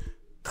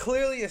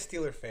clearly a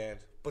Steelers fan,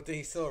 but then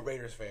he's still a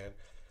Raiders fan.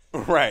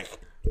 Right.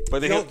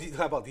 But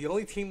how about the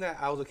only team that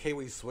I was okay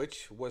with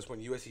switch was when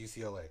USC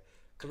UCLA.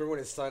 Remember when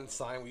his son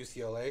signed with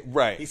UCLA?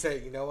 Right. He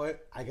said, you know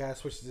what? I got to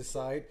switch to this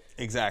side.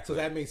 Exactly. So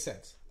that made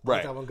sense.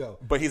 Right. That one go.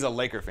 But he's a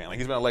Laker fan. Like,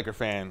 he's been a Laker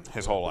fan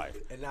his whole life.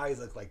 And now he's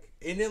like,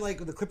 and then when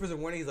the Clippers are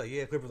winning, he's like,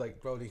 yeah, Clippers,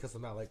 bro, he cuts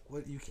them out. Like,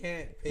 what? You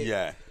can't pick.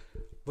 Yeah.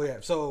 But yeah,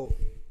 so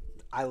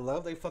I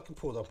love they fucking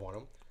pulled up on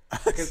him.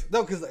 Because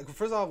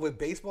first off, with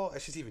baseball,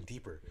 it's just even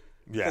deeper.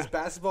 Yeah. Because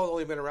basketball's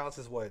only been around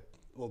since what?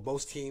 Well,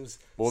 most teams.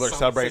 Well, they're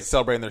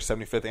celebrating their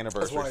 75th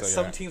anniversary. That's why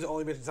some teams have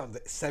only been since the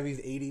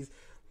 70s, 80s.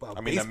 But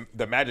I mean,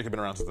 the Magic have been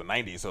around since the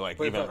 90s, so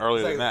even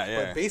earlier than that,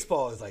 yeah. But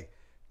baseball is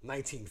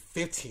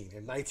 1915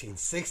 and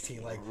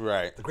 1916,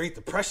 right. The Great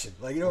Depression.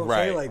 You know what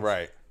I'm saying?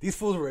 Right. These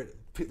fools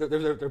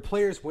their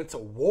players went to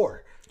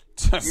war.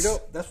 You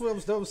know, that's what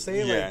I'm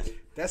saying. Yeah.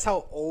 That's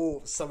how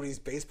old some of these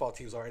baseball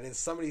teams are, and then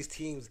some of these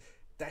teams,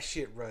 that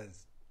shit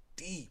runs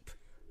deep.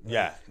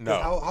 Yeah,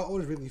 no. How old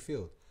is Wrigley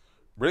Field?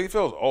 Wrigley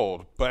Field's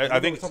old, but I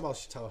think we're talking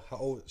about how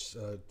old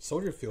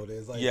Soldier Field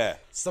is.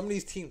 Some of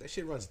these teams, that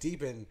shit runs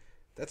deep, and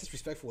that's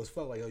disrespectful as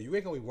fuck. You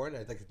ain't gonna be wearing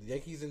that. Like the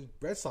Yankees and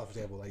Red Sox, for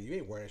example. You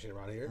ain't wearing that shit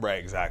around here. Right,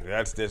 exactly.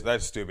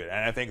 That's stupid.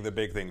 And I think the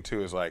big thing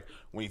too is when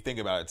you think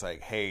about it,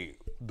 it's hey,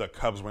 the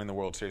Cubs winning the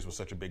World Series was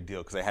such a big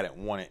deal because they hadn't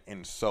won it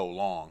in so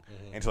long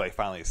until they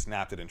finally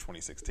snapped it in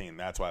 2016.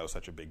 That's why it was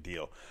such a big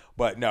deal.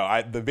 But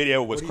no, the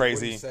video was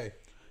crazy. What did he say?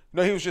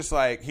 No, he was just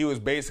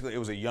it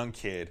was a young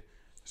kid,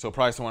 so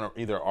probably someone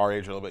either our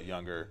age or a little bit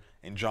younger.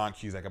 And John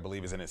Cusack, I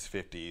believe, is in his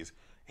 50s.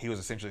 He was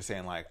essentially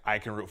saying I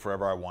can root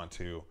forever I want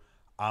to.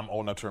 I'm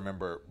old enough to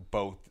remember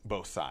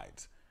both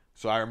sides.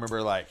 So I remember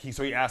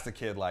he asked the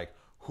kid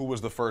who was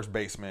the first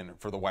baseman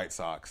for the White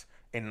Sox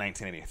in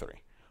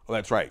 1983. Well,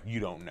 that's right. You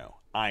don't know.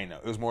 I know.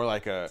 It was more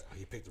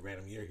he picked a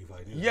random year. He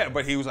probably did. Yeah,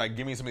 but he was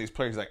give me some of these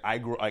players. I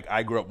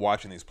grew up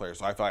watching these players,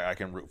 so I thought I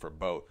can root for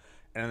both.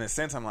 And in a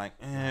sense, I'm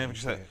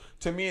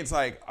to me, it's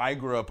I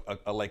grew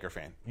up a Laker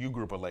fan. You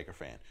grew up a Laker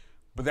fan.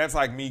 But that's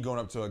me going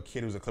up to a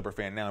kid who's a Clipper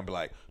fan now and be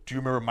do you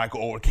remember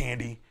Michael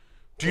Olcandy?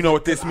 Do you know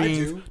what this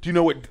means? Do you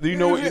know what?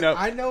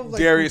 I know.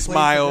 Darius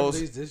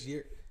Miles this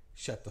year.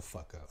 Shut the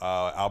fuck up.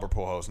 Albert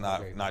Pujols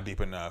not deep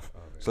enough.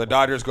 Okay. So the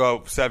Dodgers go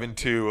up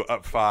 7-2,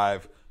 up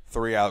 5,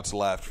 3 outs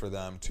left for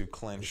them to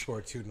clinch,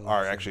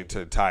 or actually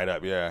to tie it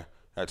up. Yeah,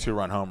 a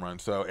 2-run home run.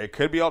 So it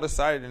could be all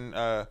decided in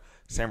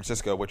San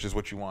Francisco, which is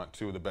what you want.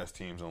 2 of the best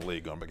teams in the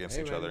league going up against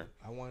each other.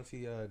 I want to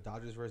see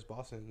Dodgers versus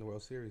Boston in the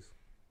World Series.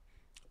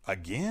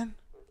 Again?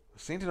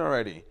 I've seen it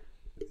already.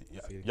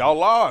 Y'all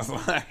lost.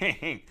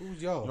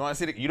 Who's y'all?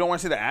 You don't want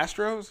to see the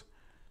Astros?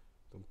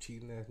 Them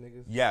cheating ass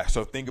niggas? Yeah,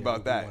 so think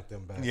about that. Want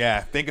them back.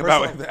 Yeah, think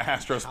about the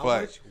Astros play.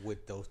 How much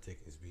would those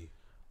tickets be?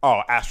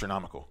 Oh,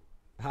 astronomical.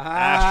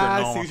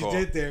 Astronomical. See what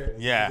you did there.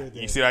 Yeah,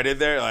 you see what I did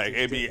there?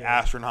 It'd be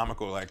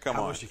astronomical. Come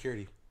on. How much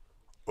security?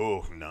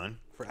 Oh, none.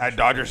 At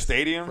Dodger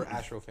Stadium? For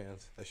Astro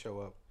fans that show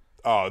up.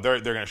 Oh, they're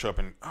going to show up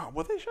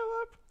will they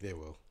show up? They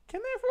will. Can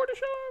they afford to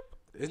show up?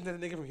 Isn't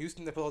that the nigga from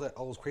Houston that put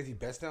all those crazy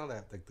bets down?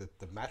 That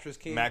the mattress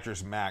king.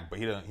 Mattress Mac, but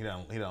he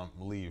don't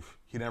leave.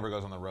 He never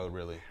goes on the road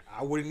really.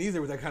 I wouldn't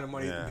either with that kind of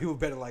money. Yeah. People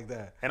betting like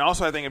that. And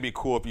also, I think it'd be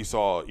cool if you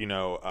saw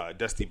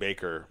Dusty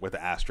Baker with the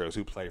Astros,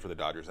 who played for the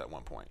Dodgers at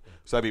one point.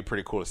 So that'd be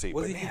pretty cool to see.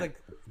 Was he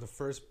the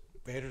first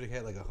manager to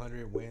get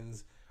 100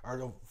 wins? Or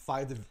no,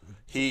 5.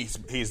 He's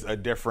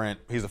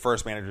the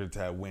first manager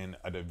to win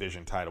a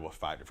division title with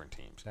 5 different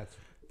teams.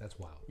 That's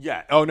wild.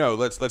 Yeah. Oh no.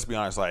 Let's be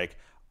honest.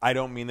 I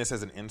don't mean this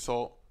as an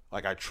insult.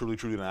 I truly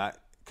do not,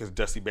 because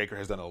Dusty Baker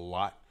has done a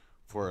lot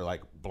for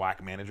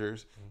black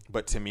managers.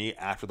 But to me,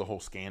 after the whole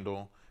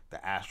scandal, the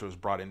Astros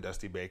brought in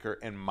Dusty Baker.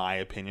 In my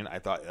opinion, I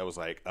thought that was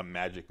a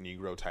Magic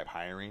Negro type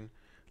hiring.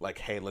 like,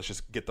 hey, let's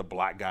just get the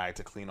black guy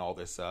to clean all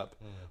this up.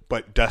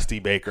 But Dusty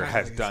Baker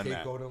has done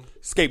that.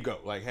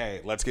 Scapegoat. Like,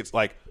 hey, let's get,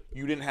 like,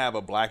 you didn't have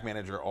a black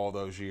manager all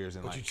those years,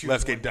 and like,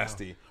 let's get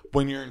Dusty. Now.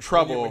 When you're in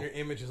trouble. When your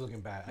image is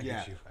looking bad. I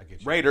get you.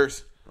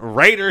 Raiders. No,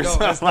 you see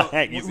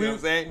what I'm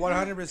saying?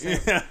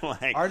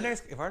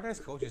 100%. If our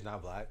next coach is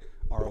not black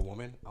or a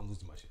woman, I'm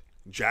losing my shit.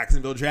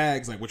 Jacksonville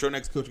Jags, like, what's your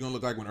next coach going to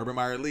look like when Urban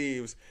Meyer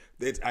leaves?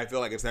 I feel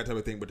like it's that type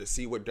of thing. But to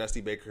see what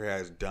Dusty Baker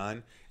has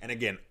done, and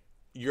again,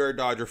 you're a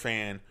Dodger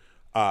fan.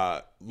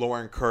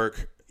 Lauren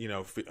Kirk,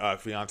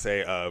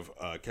 fiance of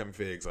Kevin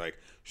Figs, like,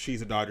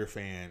 she's a Dodger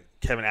fan.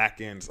 Kevin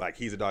Atkins, like,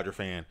 he's a Dodger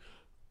fan.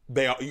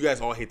 You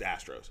guys all hate the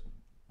Astros.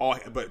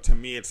 But to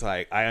me, it's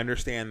like, I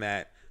understand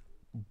that,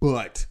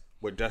 but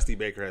what Dusty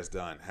Baker has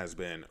done has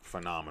been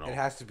phenomenal. It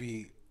has to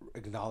be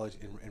acknowledged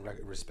and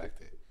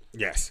respected.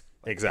 Yes,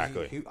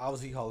 exactly. He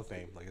obviously Hall of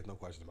Fame. Like, there's no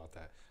question about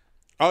that.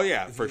 Oh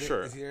yeah, for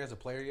sure. Is he there as a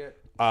player yet?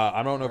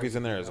 I don't know if he's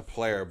in there as a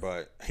player,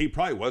 but he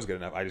probably was good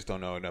enough. I just don't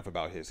know enough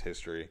about his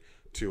history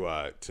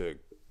to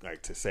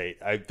say.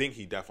 I think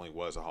he definitely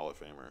was a Hall of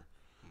Famer.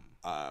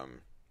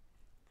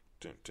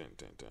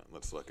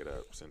 Let's look it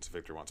up since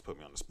Victor wants to put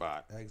me on the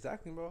spot.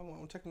 Exactly, bro.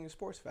 I'm checking your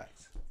sports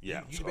facts.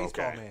 Yeah, you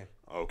baseball man.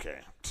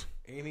 Okay.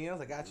 Anything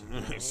else? I got you.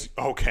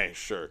 Okay,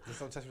 sure. Just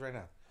don't touch me right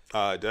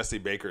now. Dusty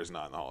Baker is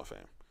not in the Hall of Fame.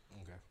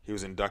 Okay. He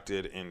was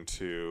inducted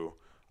into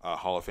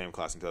Hall of Fame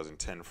class in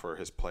 2010 for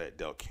his play at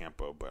Del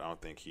Campo, but I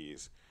don't think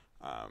he's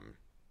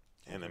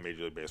in the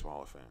Major League Baseball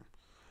Hall of Fame.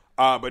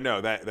 But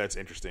no, that's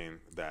interesting.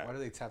 Why do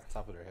they tap the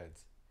top of their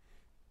heads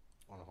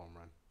on a home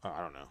run?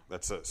 I don't know.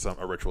 That's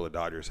a ritual the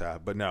Dodgers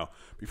have. But no,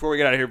 before we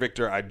get out of here,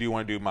 Victor, I do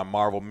want to do my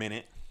Marvel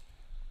Minute.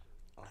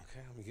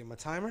 Okay, let me get my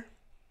timer.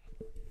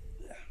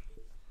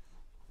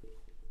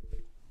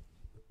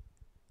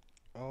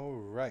 All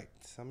right.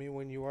 Tell me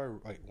when you are.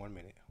 Wait, 1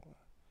 minute.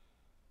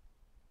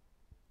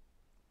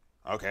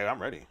 Okay, I'm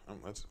ready.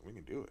 We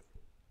can do it.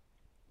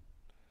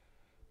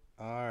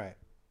 All right.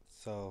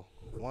 So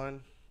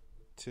 1,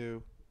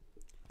 2,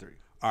 3.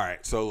 All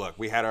right. So look,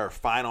 we had our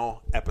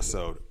final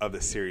episode of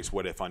the series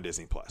What If on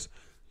Disney Plus.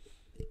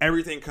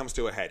 Everything comes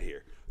to a head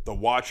here. The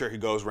Watcher, he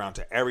goes around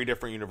to every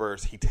different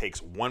universe. He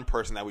takes one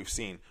person that we've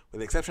seen, with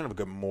the exception of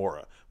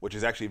Gamora, which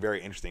is actually very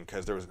interesting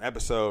because there was an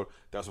episode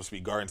that was supposed to be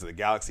Guardians of the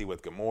Galaxy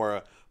with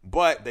Gamora,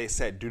 but they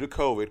said due to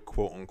COVID,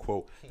 quote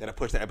unquote, that it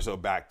pushed the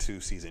episode back to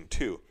season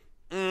 2.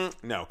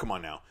 No, come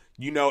on now.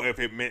 If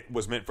it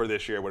was meant for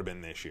this year, it would have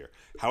been this year.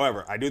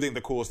 However, I do think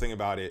the coolest thing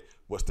about it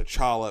was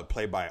T'Challa,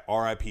 played by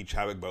R.I.P.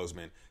 Chadwick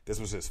Boseman. This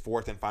was his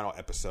 4th and final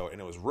episode,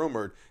 and it was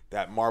rumored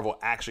that Marvel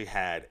actually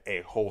had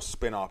a whole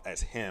spinoff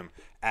as him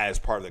as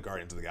part of the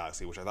Guardians of the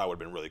Galaxy, which I thought would have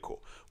been really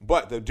cool.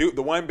 But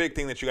the one big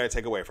thing that you got to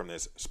take away from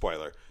this,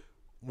 spoiler,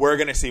 we're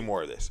going to see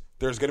more of this.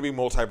 There's going to be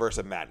Multiverse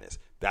of Madness.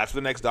 That's what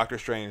the next Doctor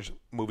Strange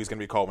movie is going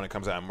to be called when it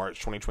comes out in March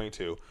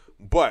 2022.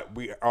 But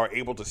we are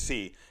able to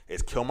see,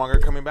 is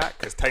Killmonger coming back?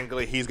 Because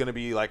technically he's going to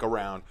be like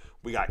around.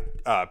 We got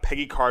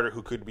Peggy Carter,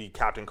 who could be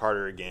Captain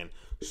Carter again.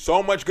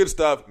 So much good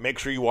stuff. Make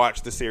sure you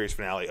watch the series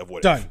finale of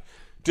What If.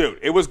 Dude,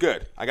 it was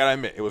good. I got to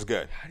admit, it was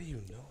good. How do you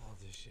know all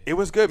this shit? It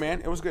was good,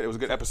 man. It was good. It was a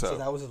good episode. So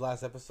that was his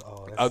last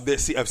episode?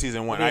 Of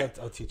season 1.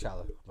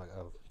 T'Challa.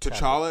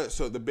 T'Challa.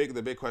 So the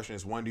big question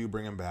is, when do you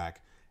bring him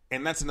back?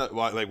 And that's another.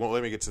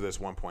 Let me get to this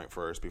one point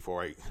first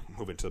before I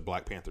move into the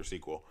Black Panther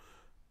sequel.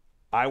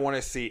 I want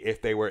to see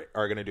if they are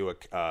going to do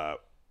a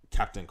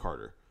Captain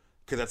Carter,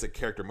 because that's a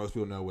character most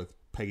people know with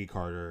Peggy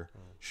Carter.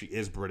 She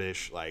is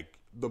British. Like,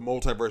 the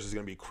multiverse is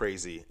going to be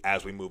crazy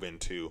as we move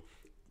into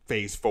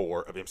Phase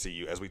 4 of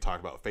MCU. As we talk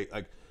about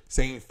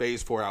saying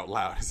Phase 4 out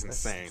loud is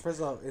insane.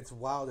 First of all, it's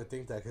wild to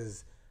think that,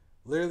 because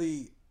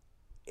literally,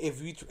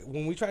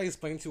 when we try to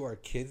explain to our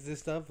kids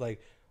this stuff,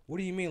 like, what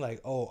do you mean? Like,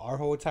 our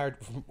whole entire,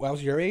 when I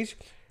was your age,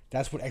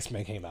 that's when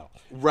X-Men came out.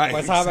 Right.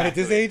 By the time I hit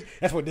this age,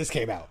 that's when this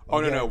came out.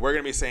 Okay? Oh, no. We're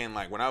going to be saying,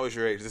 like, when I was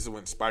your age, this is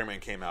when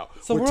Spider-Man came out.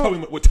 So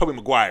with Tobey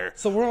Maguire.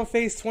 So we're on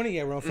Phase 20.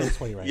 Yeah, we're on Phase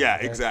 20 right now. Yeah,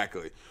 okay?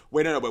 Exactly.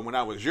 Wait, no, but when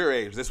I was your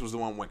age, this was the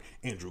one when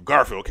Andrew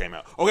Garfield came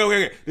out.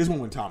 Okay. This one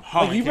when Tom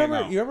Holland came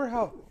out. You remember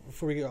how,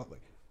 before we get off,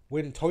 like,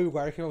 when Tobey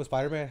Maguire came out with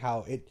Spider-Man,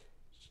 how it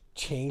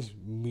changed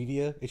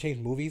media, it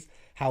changed movies,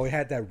 how it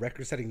had that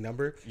record-setting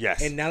number?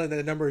 Yes. And now that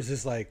the number is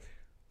just like,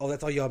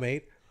 that's all y'all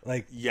made?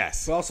 Like,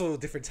 yes. But also a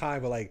different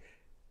time, but like,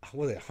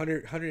 what was it,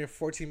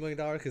 $114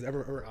 million? Because I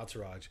remember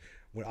Entourage,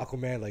 when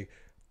Aquaman, like,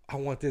 I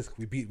want this.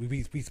 We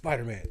beat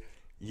Spider-Man.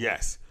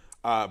 Yes.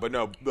 But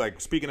no, like,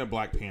 speaking of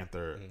Black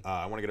Panther,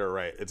 I want to get her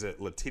right. Is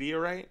it Letitia,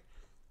 right?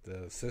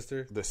 The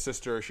sister? The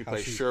sister. She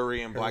plays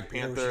Shuri in Black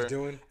Panther. What she's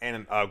doing?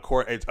 And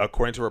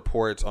according to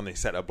reports on the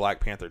set of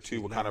Black Panther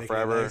 2, Wakanda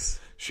Forever,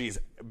 she's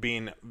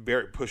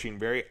pushing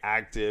very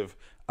active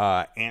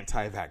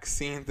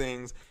anti-vaccine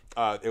things.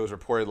 It was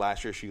reported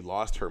last year she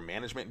lost her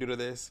management due to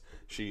this.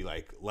 She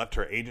left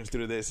her agents due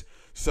to this.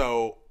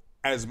 So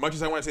as much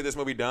as I want to see this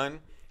movie done,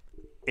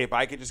 if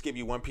I could just give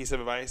you one piece of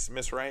advice,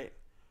 Miss Wright,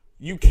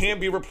 you can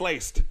be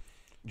replaced.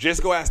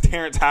 Just go ask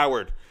Terrence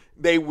Howard.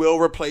 They will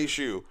replace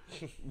you.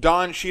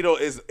 Don Cheadle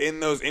is in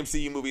those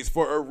MCU movies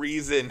for a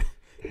reason.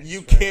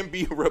 You can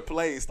be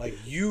replaced. Like,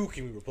 you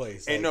can be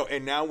replaced. And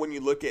and now when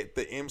you look at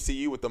the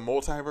MCU with the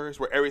multiverse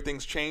where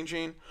everything's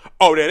changing,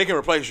 they can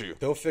replace you.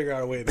 They'll figure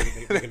out a way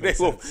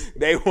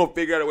they will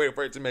figure out a way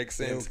for it to make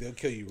sense. They'll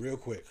kill you real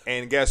quick.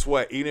 And guess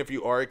what? Even if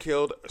you are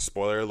killed,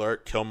 spoiler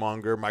alert,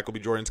 Killmonger, Michael B.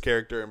 Jordan's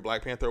character in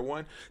Black Panther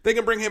 1, they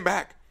can bring him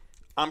back.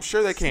 I'm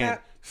sure they can.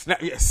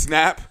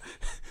 Snap.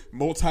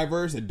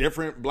 Multiverse, a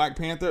different Black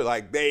Panther,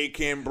 like they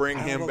can bring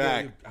him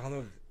back. I don't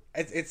know.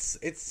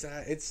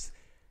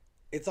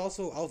 It's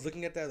also, I was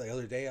looking at that the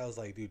other day. I was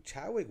like, dude,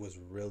 Chadwick was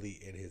really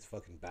in his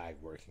fucking bag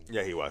working.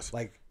 Yeah, he was.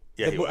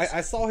 He was.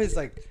 I saw his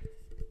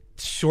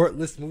short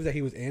list movies that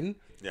he was in.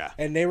 Yeah,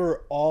 and they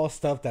were all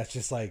stuff that's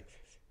just the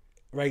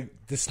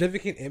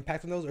significant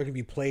impact on those are going to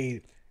be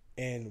played,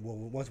 and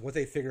once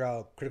they figure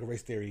out critical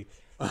race theory,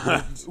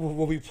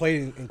 will be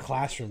played in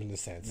classroom in the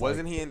sense.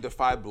 Wasn't he in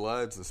Defy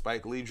Bloods, the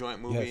Spike Lee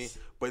joint movie? Yes.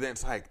 But then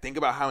it's think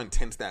about how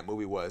intense that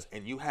movie was,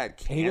 and you had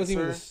cancer. He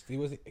was. You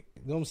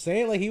know what I'm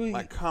saying? He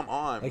was come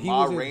on.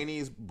 Ma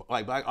Rainey's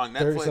Black on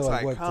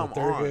Netflix. Come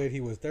on. He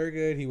was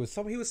Thurgood. He was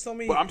so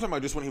many. But I'm talking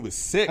about just when he was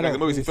sick. The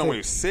movies he filmed when he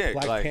was sick.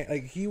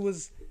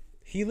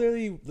 He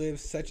literally lived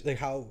such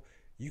how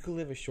you could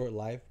live a short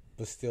life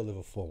but still live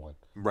a full one.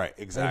 Right.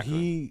 Exactly.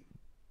 He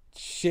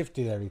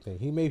shifted everything.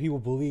 He made people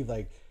believe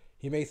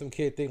he made some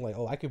kid think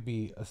I could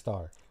be a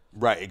star.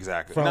 Right,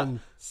 exactly.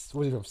 From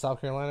South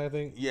Carolina, I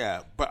think.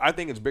 Yeah, but I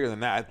think it's bigger than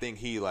that. I think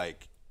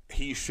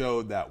he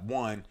showed that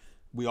one,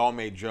 we all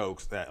made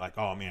jokes that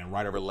oh man,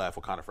 right over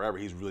left, Wakanda forever.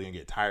 He's really gonna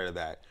get tired of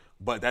that.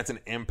 But that's an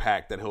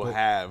impact that he'll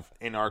have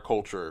in our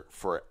culture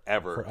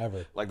forever.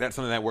 That's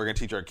something that we're gonna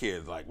teach our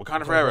kids.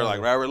 Wakanda forever,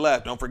 right over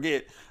left, don't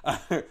forget.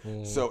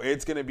 So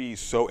it's gonna be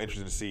so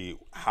interesting to see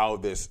how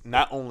this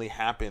not only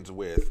happens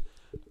with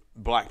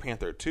Black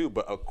Panther 2,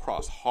 but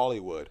across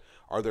Hollywood.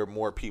 Are there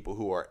more people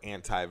who are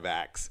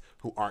anti-vax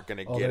who aren't going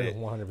to get it?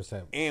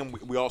 100%. And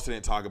we also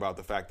didn't talk about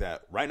the fact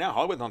that right now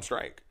Hollywood's on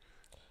strike.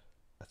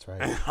 That's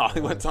right.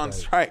 Hollywood's on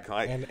strike.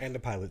 And the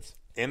pilots.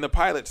 And the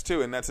pilots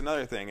too, and that's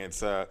another thing.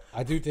 It's I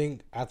do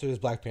think after this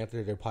Black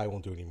Panther, they probably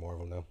won't do any more of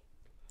them though.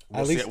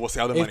 We'll see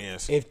how the money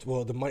is.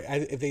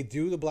 If they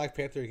do the Black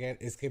Panther again,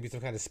 it's gonna be some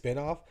kind of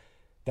spinoff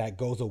that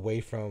goes away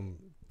from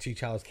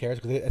T'Challa's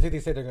character, because I think they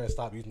said they're gonna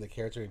stop using the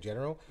character in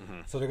general.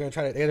 Mm-hmm. So they're gonna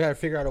try to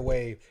figure out a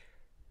way.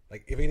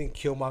 If anything,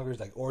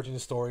 Killmonger's origin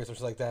story or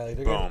something like that.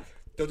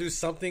 They'll do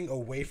something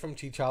away from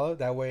T'Challa.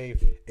 That way,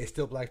 it's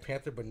still Black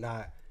Panther, but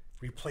not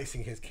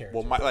replacing his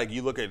character. Well,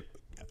 you look at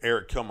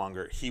Eric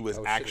Killmonger. He was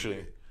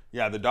actually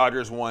the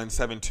Dodgers won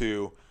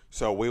 7-2.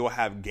 So we will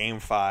have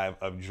Game 5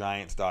 of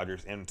Giants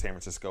Dodgers in San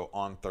Francisco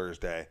on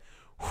Thursday.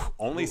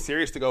 Only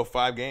series to go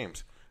 5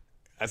 games.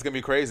 That's gonna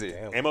be crazy.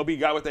 Damn. MLB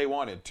got what they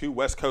wanted. 2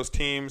 West Coast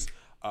teams,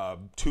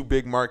 2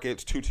 big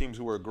markets, 2 teams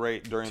who were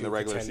great during the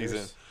regular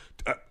season.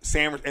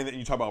 And then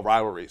you talk about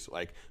rivalries.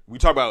 We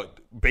talk about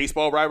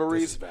baseball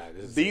rivalries.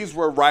 These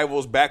were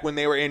rivals back when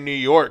they were in New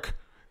York.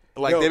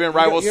 They've been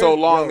rivals so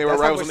long. They were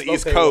rivals on the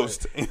East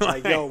Coast.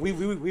 We've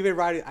been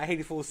riding. I hate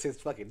these fools since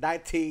fucking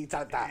 19.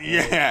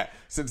 Yeah,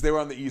 since they were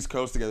on the East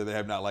Coast together, they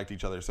have not liked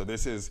each other. So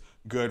this is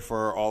good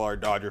for all our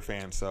Dodger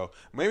fans. So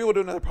maybe we'll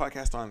do another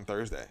podcast on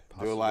Thursday.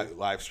 Possibly. Do a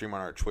live stream on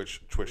our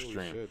Twitch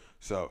stream.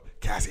 So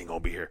Cassie ain't gonna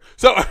be here.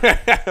 So,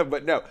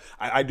 but no,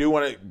 I do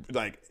want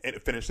to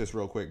finish this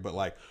real quick.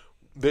 But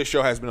this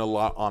show has been a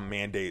lot on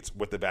mandates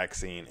with the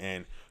vaccine,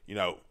 and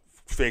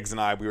Figs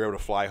and we were able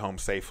to fly home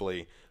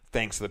safely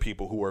thanks to the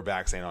people who were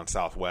vaccinated on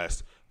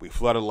Southwest. We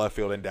flooded left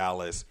field in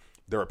Dallas.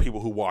 There were people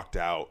who walked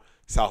out.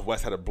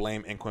 Southwest had to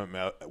blame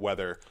inclement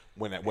weather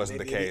when that wasn't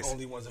the case. The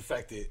only ones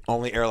affected.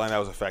 Only airline that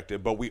was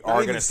affected, but we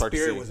are going to start to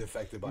see. Spirit was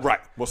affected by it. Right.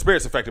 Well,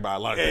 Spirit's affected by a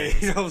lot of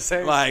things. You know what I'm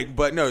saying?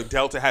 But no,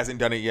 Delta hasn't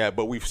done it yet,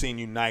 but we've seen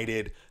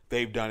United.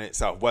 They've done it.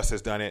 Southwest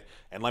has done it.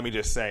 And let me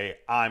just say,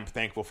 I'm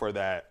thankful for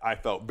that. I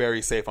felt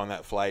very safe on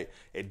that flight.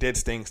 It did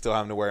sting still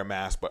having to wear a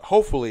mask, but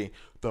hopefully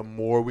the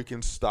more we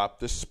can stop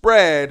the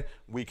spread,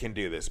 we can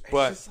do this.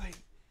 But it's just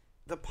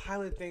the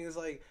pilot thing is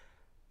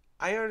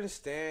I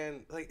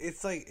understand.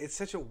 It's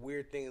such a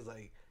weird thing. It's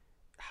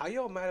how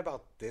y'all mad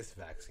about this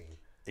vaccine?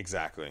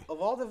 Exactly.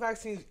 Of all the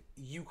vaccines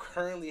you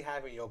currently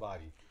have in your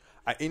body.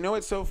 You know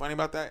what's so funny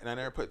about that? And I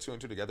never put 2 and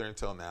 2 together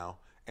until now.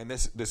 And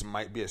this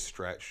might be a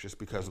stretch just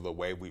because of the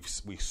way we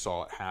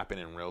saw it happen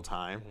in real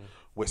time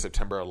with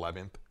September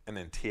 11th and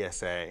then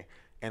TSA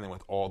and then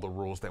with all the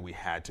rules that we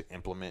had to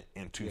implement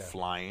into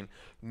flying.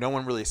 No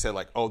one really said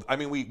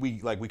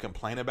we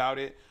complain about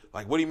it.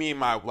 What do you mean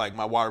my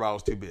water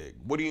bottle's too big?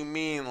 What do you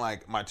mean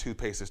my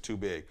toothpaste is too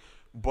big?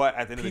 But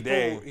at the end of the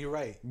day, you're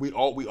right. We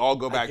all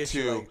go back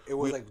to it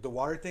was the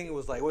water thing. It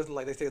was it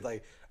wasn't they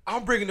said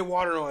I'm bringing the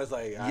water on.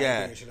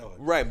 It's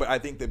right. But I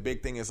think the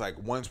big thing is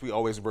once we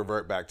always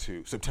revert back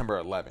to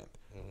September 11th.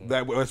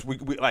 That was we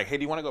hey,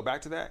 do you want to go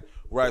back to that?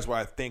 Whereas where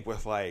I think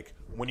with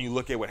when you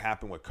look at what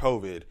happened with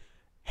COVID,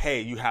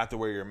 hey, you have to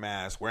wear your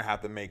mask. We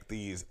have to make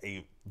these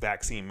a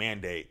vaccine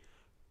mandate.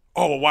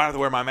 Oh, well, why do I have to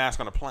wear my mask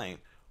on a plane?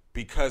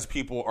 Because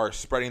people are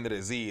spreading the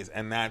disease,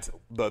 and that's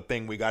the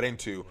thing we got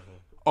into.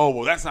 Oh,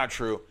 well, that's not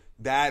true.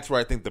 That's where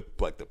I think the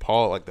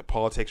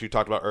politics you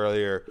talked about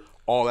earlier,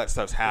 all that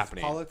stuff's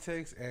happening. It's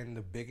politics, and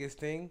the biggest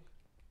thing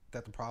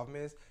that the problem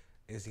is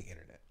the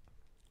internet.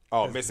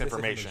 Oh,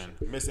 misinformation.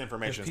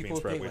 Misinformation is being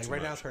spread way too much.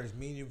 Right now, Curtis,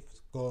 me and you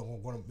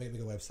going to make a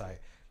website,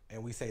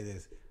 and we say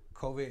this: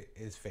 COVID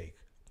is fake,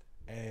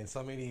 and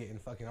some idiot in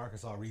fucking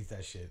Arkansas reads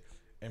that shit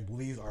and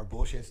believes our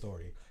bullshit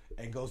story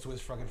and goes to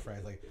his fucking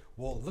friends like,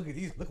 well, look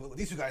what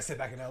these two guys said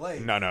back in LA.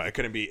 No, it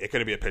couldn't be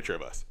a picture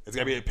of us. It's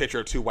gotta be a picture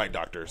of two white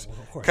doctors.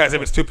 Because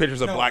if it's two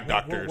pictures of black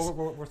doctors,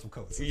 we're some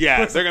coats.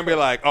 Yeah, they're gonna be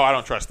like, oh, I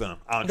don't trust them.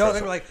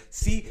 They're like,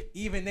 see,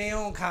 even their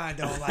own kind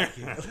don't like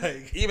it.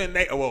 Like, even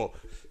they. Well,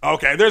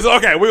 okay,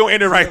 we gonna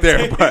end it right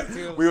there. But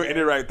we will end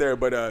it right there.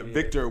 But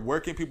Victor,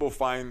 where can people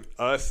find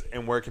us,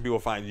 and where can people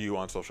find you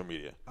on social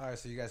media? All right,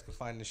 so you guys can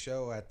find the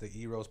show at the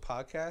E.R.O.S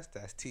Podcast.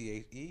 That's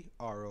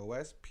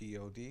TheEROS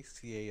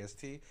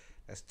Podcast.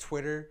 That's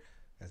Twitter.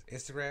 That's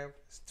Instagram.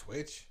 That's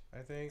Twitch. I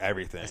think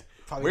everything.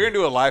 We're gonna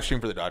do a live stream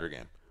for the Dodger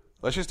game.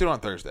 Let's just do it on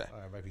Thursday. All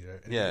right, might be there.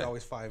 And you can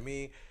always find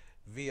me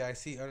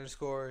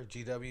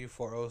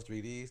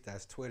VIC_GW40s3Ds.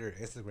 That's Twitter,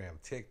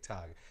 Instagram,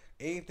 TikTok.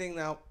 Anything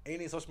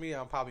social media,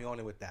 I'm probably on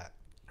it with that.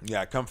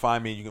 Yeah, come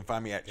find me. You can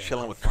find me at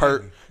Chilling with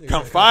Kurt.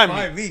 Come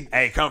find me.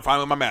 Hey, come find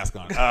me with my mask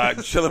on.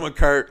 Chilling with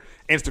Kurt.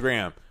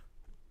 Instagram,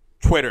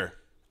 Twitter.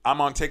 I'm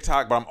on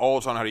TikTok, but I'm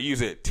old, so I don't know how to use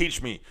it.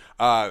 Teach me.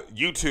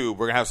 YouTube.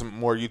 We're going to have some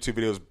more YouTube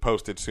videos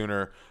posted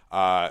sooner.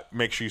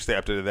 Make sure you stay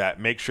up to that.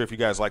 Make sure if you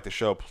guys like the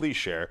show, please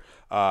share.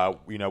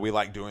 We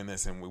like doing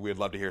this, and we'd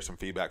love to hear some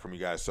feedback from you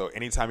guys. So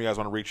anytime you guys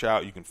want to reach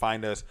out, you can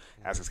find us,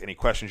 ask us any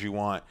questions you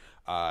want.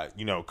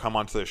 Come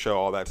onto the show,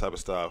 all that type of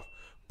stuff.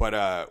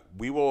 But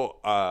we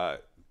will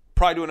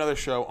probably do another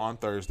show on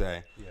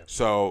Thursday. Yeah.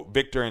 So,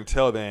 Victor,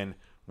 until then,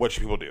 what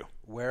should people do?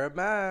 Wear a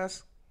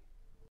mask.